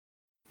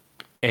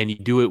 and you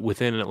do it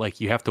within,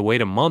 like, you have to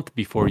wait a month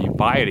before you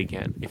buy it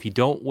again. If you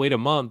don't wait a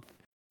month,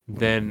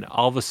 then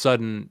all of a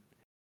sudden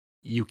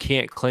you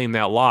can't claim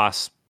that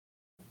loss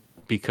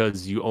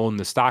because you own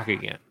the stock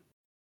again.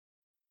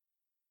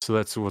 So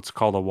that's what's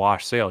called a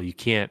wash sale. You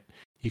can't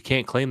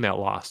claim that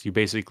loss. You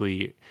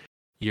basically,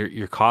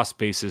 your cost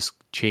basis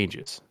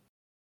changes.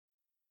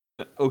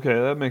 Okay,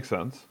 that makes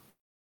sense.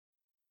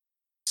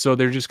 So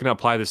they're just going to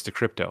apply this to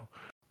crypto.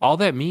 All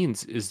that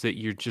means is that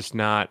you're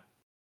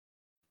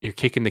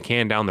kicking the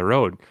can down the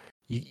road.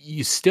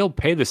 You still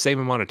pay the same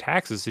amount of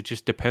taxes. It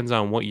just depends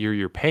on what year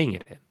you're paying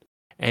it in.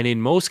 And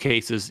in most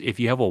cases, if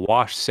you have a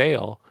wash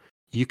sale,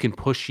 you can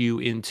push you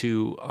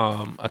into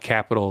a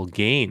capital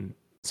gain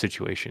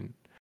situation.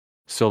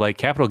 So like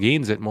capital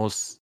gains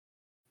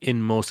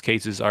in most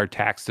cases are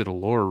taxed at a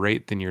lower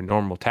rate than your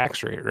normal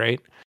tax rate, right?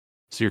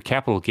 So your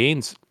capital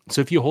gains,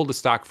 so if you hold a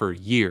stock for a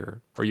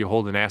year or you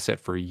hold an asset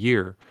for a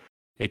year,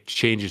 it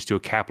changes to a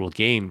capital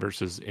gain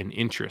versus an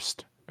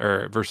interest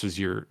or versus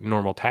your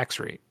normal tax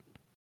rate.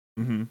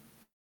 Mm-hmm.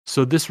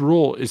 So this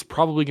rule is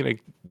probably going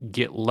to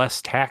get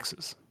less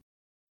taxes.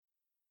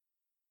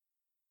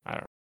 I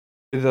don't know.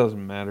 It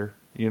doesn't matter,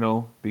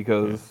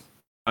 because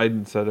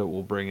Biden said it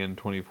will bring in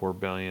 24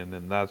 billion,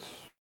 and that's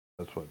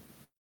what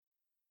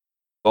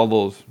all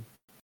those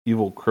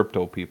evil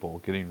crypto people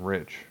getting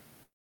rich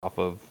off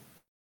of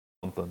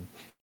something.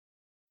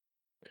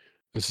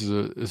 This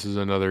is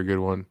another good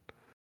one.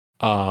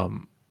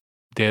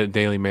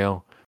 Daily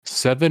Mail.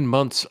 7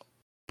 months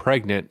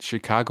pregnant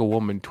Chicago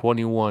woman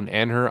 21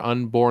 and her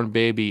unborn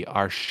baby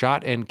are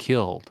shot and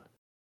killed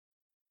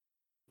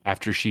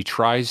after she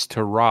tries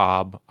to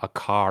rob a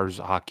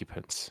car's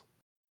occupants.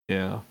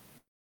 Yeah.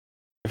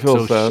 I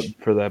feel sad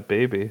for that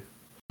baby.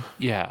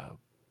 Yeah,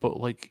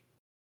 but like,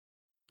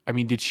 I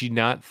mean, did she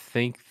not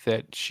think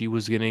that she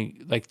was gonna,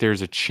 like,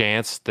 there's a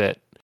chance that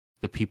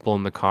the people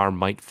in the car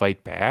might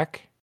fight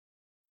back?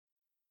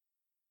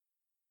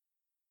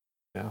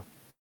 Yeah.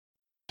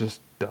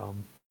 Just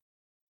dumb.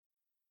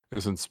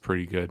 This one's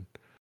pretty good.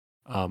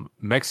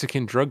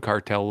 Mexican drug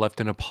cartel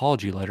left an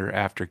apology letter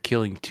after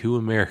killing 2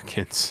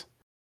 Americans.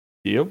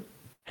 Yep.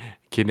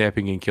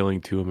 Kidnapping and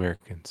killing 2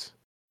 Americans.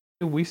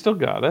 We still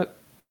got it.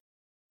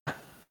 The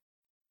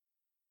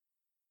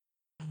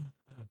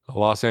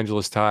Los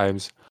Angeles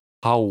Times.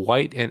 How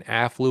white and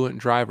affluent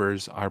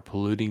drivers are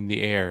polluting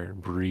the air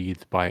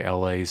breathed by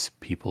LA's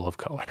people of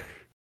color.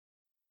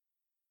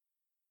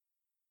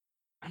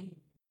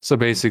 So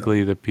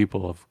basically, the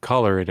people of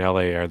color in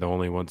LA are the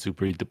only ones who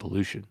breathe the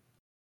pollution.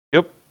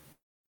 Yep.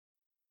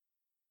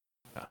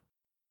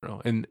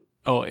 And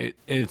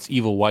it's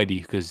Evil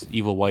Whitey, because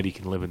Evil Whitey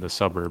can live in the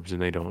suburbs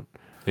and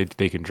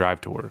they can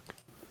drive to work.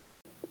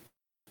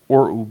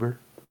 Or Uber.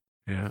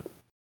 Yeah.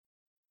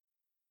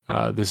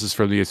 This is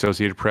from the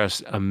Associated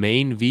Press. A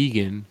Maine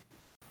vegan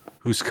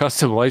whose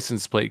custom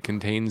license plate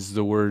contains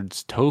the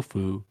words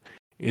tofu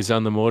is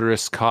on the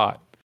motorists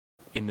caught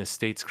in the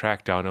state's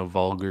crackdown of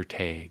vulgar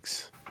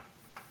tags.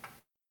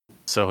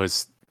 So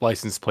his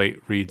license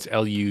plate reads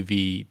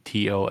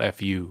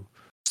LUVTOFU,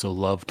 so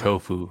love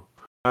tofu.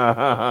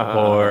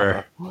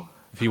 Or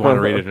if you want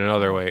to read it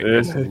another way,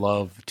 it's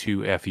love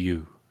to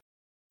FU.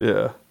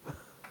 Yeah.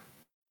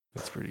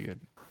 That's pretty good.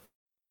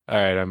 All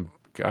right, I'm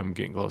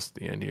getting close to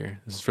the end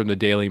here. This is from the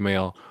Daily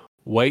Mail.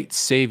 White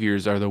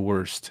saviors are the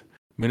worst.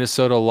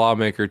 Minnesota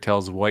lawmaker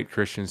tells white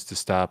Christians to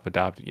stop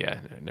adopting. Yeah,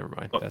 never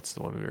mind. That's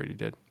the one we already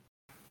did.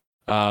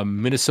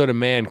 Minnesota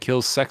man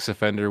kills sex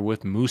offender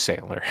with moose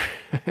antler.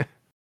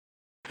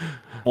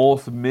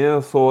 Most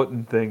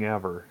Minnesotan thing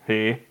ever.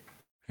 Hey.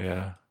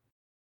 Yeah.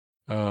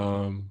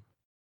 Let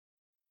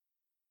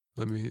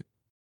me.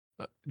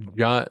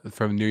 John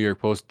from New York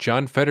Post.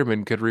 John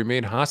Fetterman could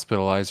remain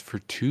hospitalized for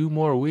 2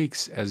 more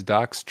weeks as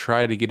docs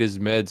try to get his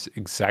meds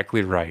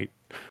exactly right.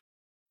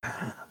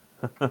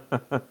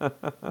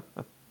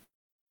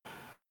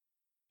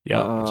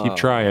 Yeah, keep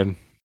trying.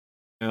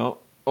 Yeah.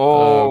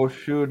 Oh,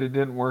 shoot, it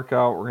didn't work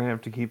out. We're going to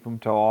have to keep him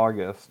till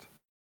August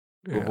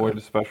to avoid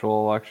a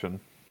special election.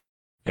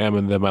 Yeah,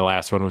 and then my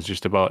last one was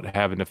just about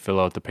having to fill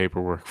out the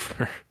paperwork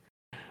for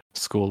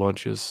school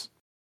lunches.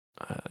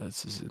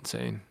 This is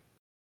insane.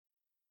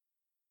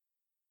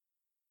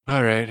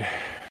 All right. What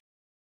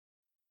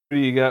do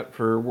you got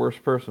for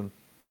worst person?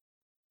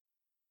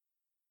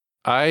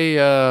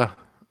 I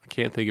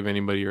can't think of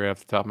anybody right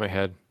off the top of my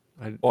head.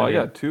 I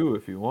got 2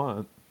 if you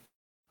want.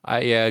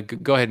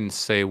 Go ahead and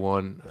say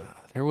one.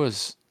 There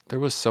was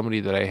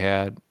somebody that I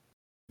had.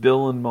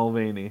 Dylan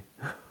Mulvaney.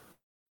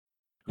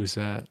 Who's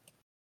that?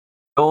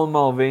 Dylan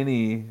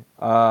Mulvaney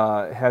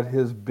had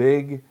his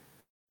big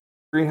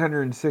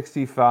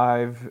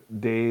 365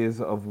 days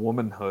of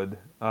womanhood,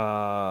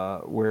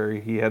 where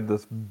he had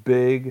this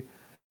big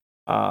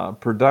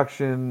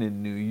production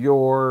in New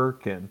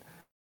York, and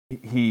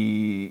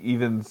he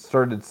even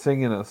started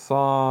singing a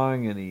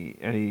song, and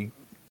he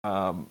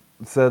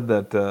said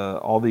that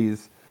all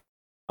these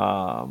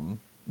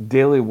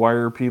Daily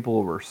Wire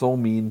people were so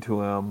mean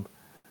to him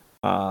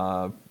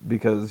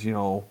because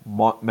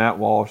Matt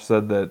Walsh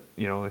said that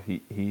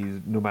he's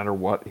no matter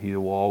what, he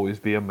will always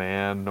be a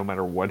man no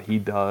matter what he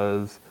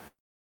does.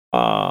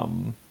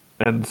 And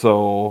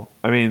so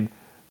I mean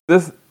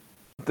this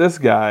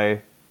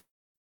guy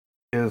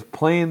is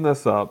playing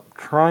this up,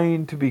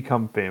 trying to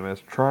become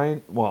famous,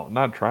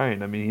 not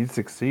trying. I mean, he's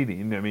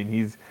succeeding. I mean,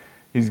 he's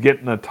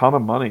getting a ton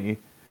of money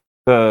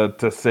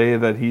to say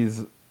that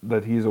he's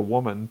a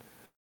woman.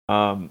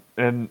 And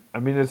I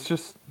mean,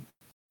 it's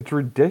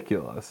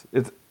ridiculous.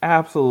 It's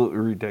absolutely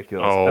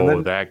ridiculous. Oh, and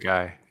then, that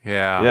guy.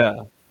 Yeah. yeah.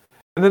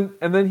 And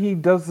then he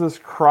does this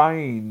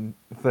crying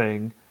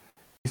thing.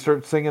 He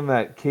starts singing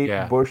that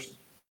Kate Bush.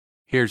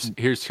 Here's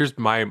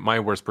my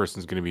worst person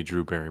is going to be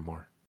Drew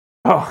Barrymore.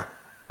 Oh.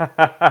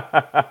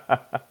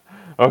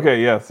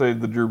 Okay, yeah, say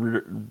the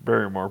Drew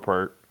Barrymore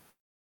part.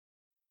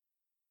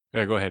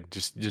 Yeah, go ahead.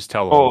 Just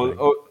tell the whole thing.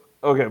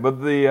 Okay,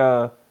 but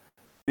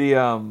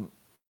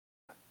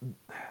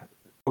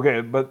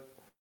but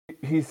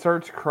he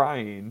starts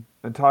crying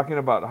and talking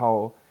about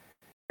how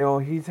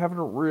he's having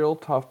a real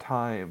tough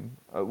time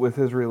with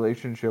his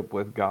relationship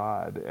with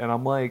God, and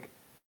I'm like,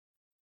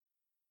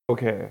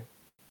 okay,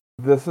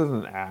 this is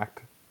an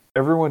act.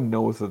 Everyone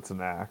knows it's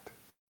an act.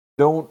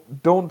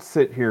 Don't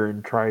sit here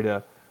and try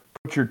to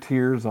put your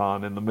tears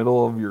on in the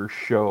middle of your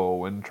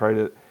show and try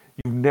to.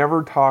 You've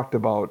never talked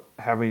about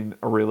having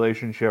a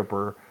relationship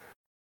or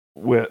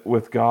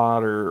with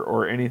God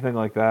or anything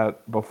like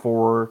that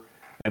before,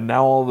 and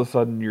now all of a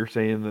sudden you're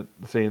saying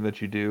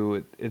that you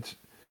do.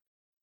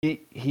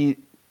 He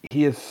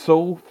is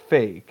so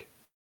fake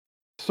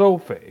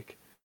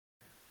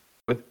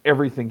with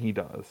everything he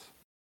does,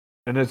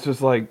 and it's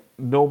just like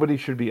nobody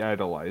should be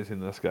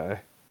idolizing this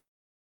guy.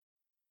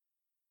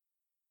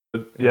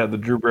 But yeah, the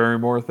Drew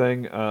Barrymore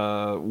thing,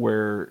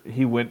 where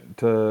he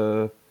went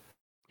on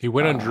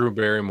Drew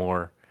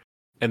Barrymore,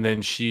 and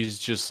then she's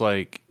just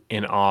like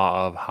in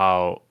awe of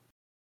how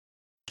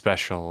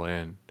special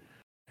and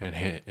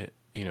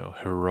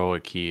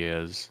heroic he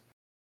is,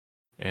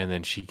 and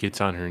then she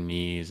gets on her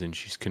knees and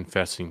she's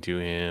confessing to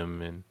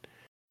him, and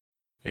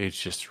it's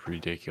just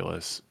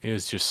ridiculous.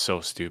 It's just so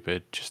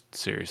stupid. Just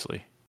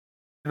seriously.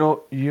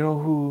 You know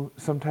who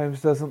sometimes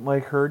doesn't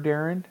like her,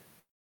 Darren?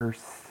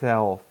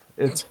 Herself.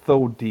 It's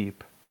so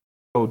deep.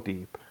 So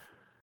deep.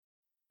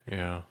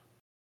 Yeah.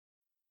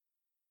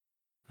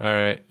 All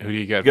right. Who do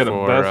you got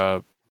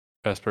for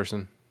best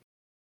person?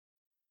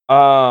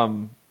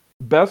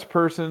 Best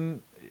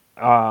person,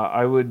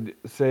 I would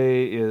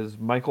say is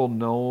Michael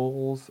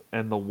Knowles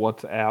and the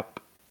What's Up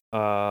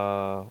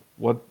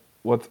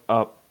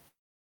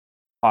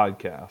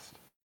podcast.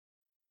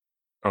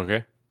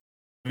 Okay.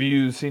 Have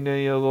you seen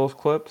any of those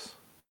clips?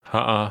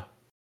 So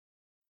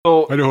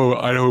I know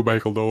who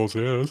Michael Knowles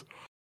is.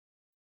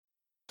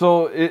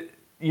 So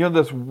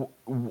this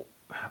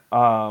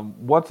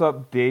What's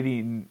Up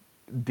dating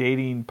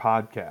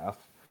podcast.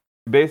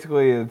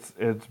 Basically,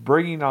 it's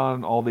bringing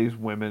on all these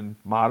women,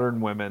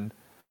 modern women,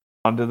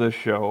 onto the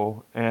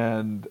show,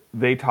 and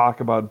they talk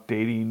about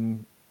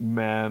dating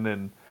men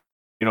and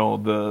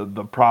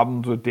the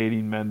problems with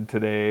dating men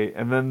today.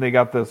 And then they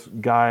got this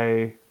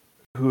guy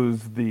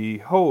who's the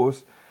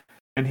host,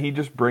 and he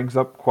just brings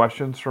up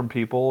questions from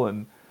people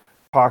and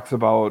talks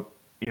about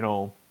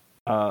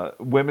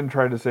women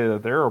try to say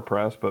that they're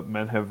oppressed, but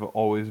men have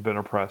always been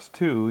oppressed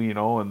too,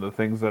 and the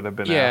things that have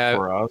been asked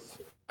for us.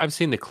 I've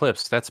seen the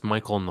clips. That's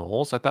Michael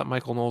Knowles. I thought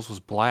Michael Knowles was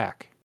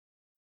black.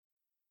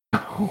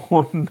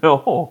 Oh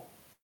no.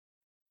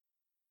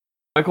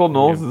 Michael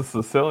Knowles is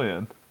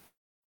Sicilian.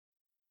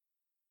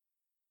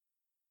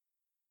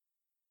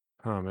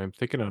 I'm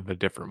thinking of a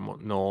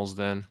different Knowles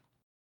then.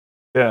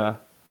 Yeah.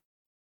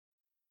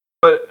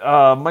 But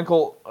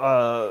Michael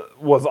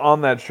was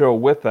on that show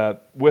with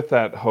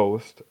that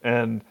host,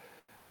 and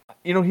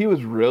he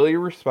was really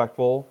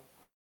respectful,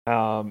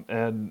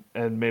 and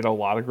made a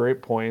lot of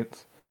great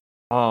points.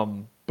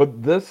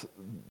 But this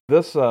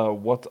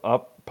What's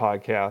Up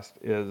podcast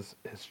is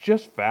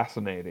just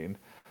fascinating.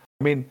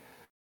 I mean,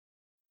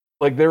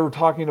 like they were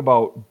talking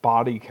about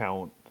body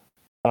count,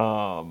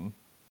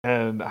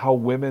 and how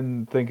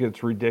women think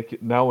it's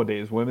ridiculous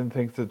nowadays. Women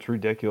think it's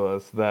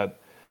ridiculous that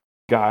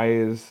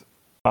guys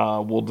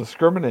will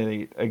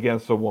discriminate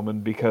against a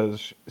woman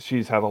because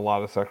she's had a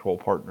lot of sexual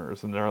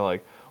partners, and they're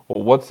like,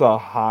 well, what's a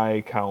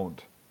high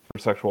count for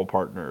sexual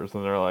partners?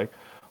 And they're like,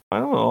 I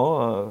don't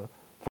know,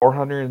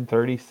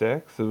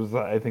 436. It was,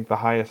 I think, the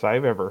highest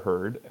I've ever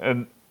heard.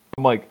 And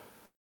I'm like,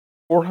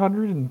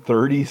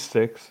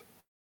 436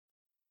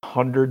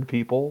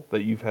 people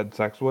that you've had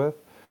sex with?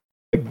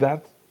 Like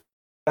that's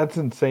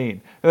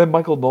insane. And then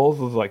Michael Knowles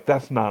was like,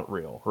 that's not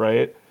real,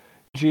 right?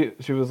 She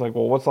was like,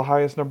 well, what's the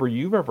highest number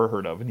you've ever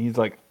heard of? And he's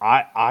like,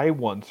 I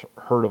once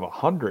heard of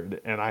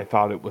 100, and I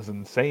thought it was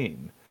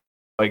insane.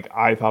 Like,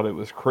 I thought it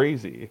was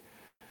crazy.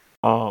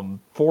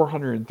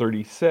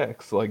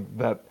 436, like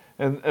that.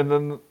 And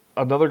then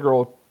another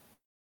girl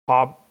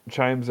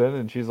chimes in,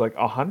 and she's like,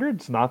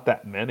 100's not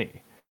that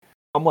many.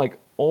 I'm like,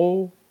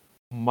 oh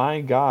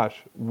my gosh,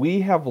 we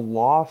have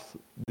lost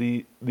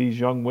these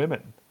young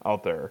women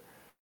out there.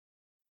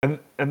 And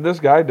this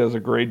guy does a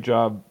great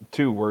job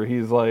too, where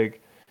he's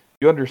like,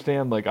 you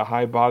understand like a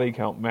high body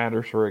count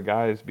matters for a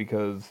guys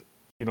because,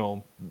 you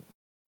know,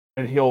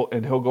 and he'll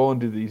go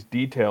into these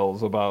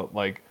details about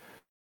like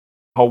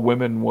how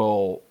women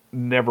will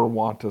never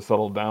want to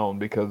settle down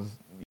because,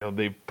 you know,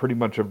 they pretty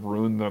much have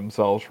ruined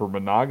themselves for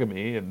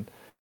monogamy, and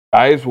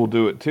guys will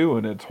do it too,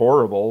 and it's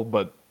horrible,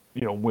 but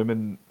you know,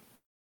 women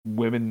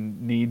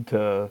need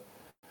to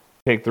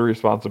take the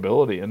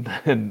responsibility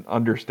and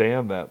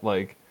understand that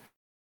like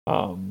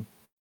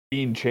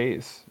being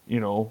chase, you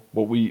know,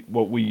 what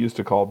we used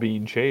to call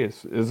being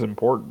chase is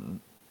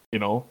important, you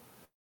know.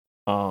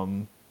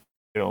 Um,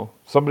 you know,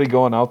 somebody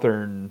going out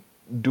there and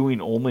doing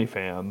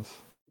OnlyFans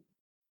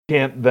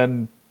can't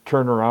then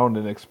turn around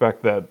and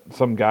expect that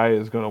some guy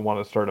is going to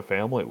want to start a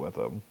family with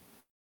them,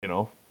 you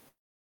know.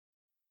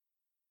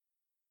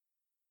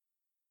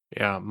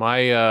 Yeah,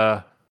 my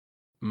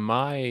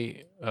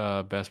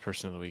best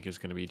person of the week is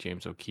going to be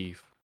James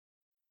O'Keefe.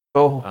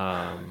 Oh,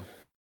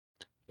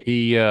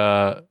 He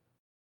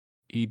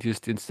he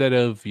just, instead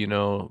of, you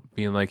know,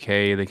 being like,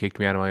 hey, they kicked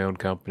me out of my own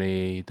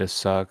company, this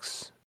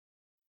sucks,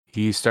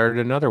 he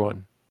started another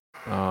one,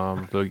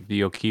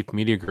 the O'Keefe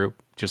Media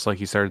Group, just like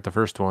he started the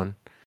first one.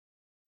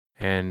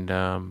 And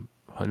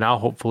now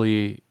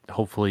hopefully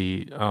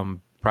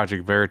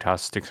Project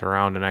Veritas sticks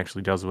around and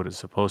actually does what it's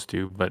supposed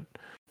to, but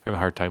I have a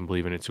hard time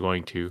believing it's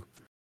going to.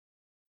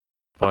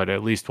 But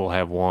at least we'll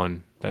have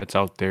one that's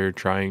out there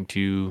trying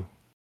to,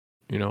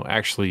 you know,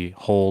 actually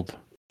hold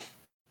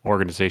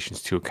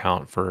organizations to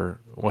account for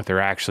what they're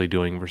actually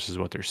doing versus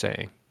what they're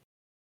saying.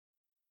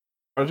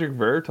 Project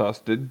Veritas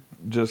did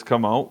just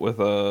come out with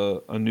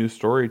a new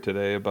story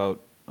today about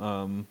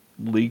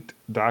leaked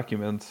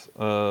documents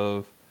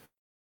of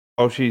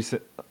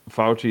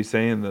Fauci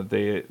saying that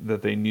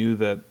they knew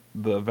that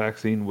the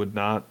vaccine would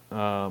not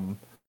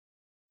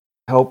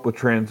help with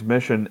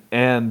transmission,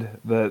 and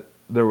that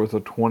there was a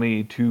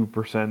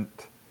 22%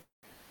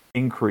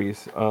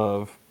 increase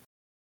of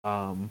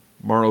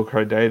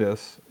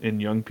myocarditis in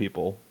young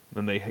people,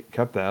 and they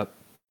kept that.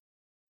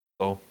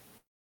 So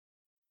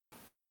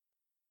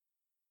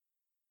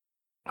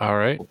All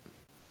right.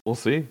 we'll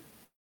see.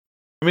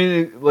 I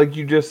mean, like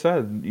you just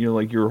said, you know,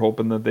 like you were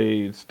hoping that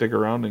they stick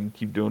around and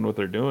keep doing what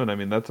they're doing. I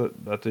mean, that's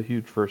a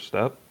huge first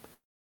step.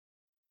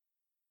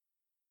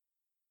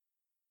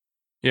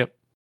 Yep.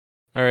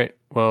 All right.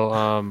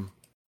 Well,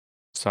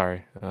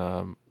 sorry.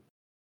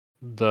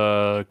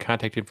 The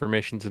contact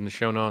information's in the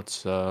show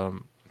notes.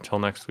 Until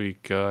next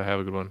week, have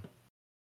a good one.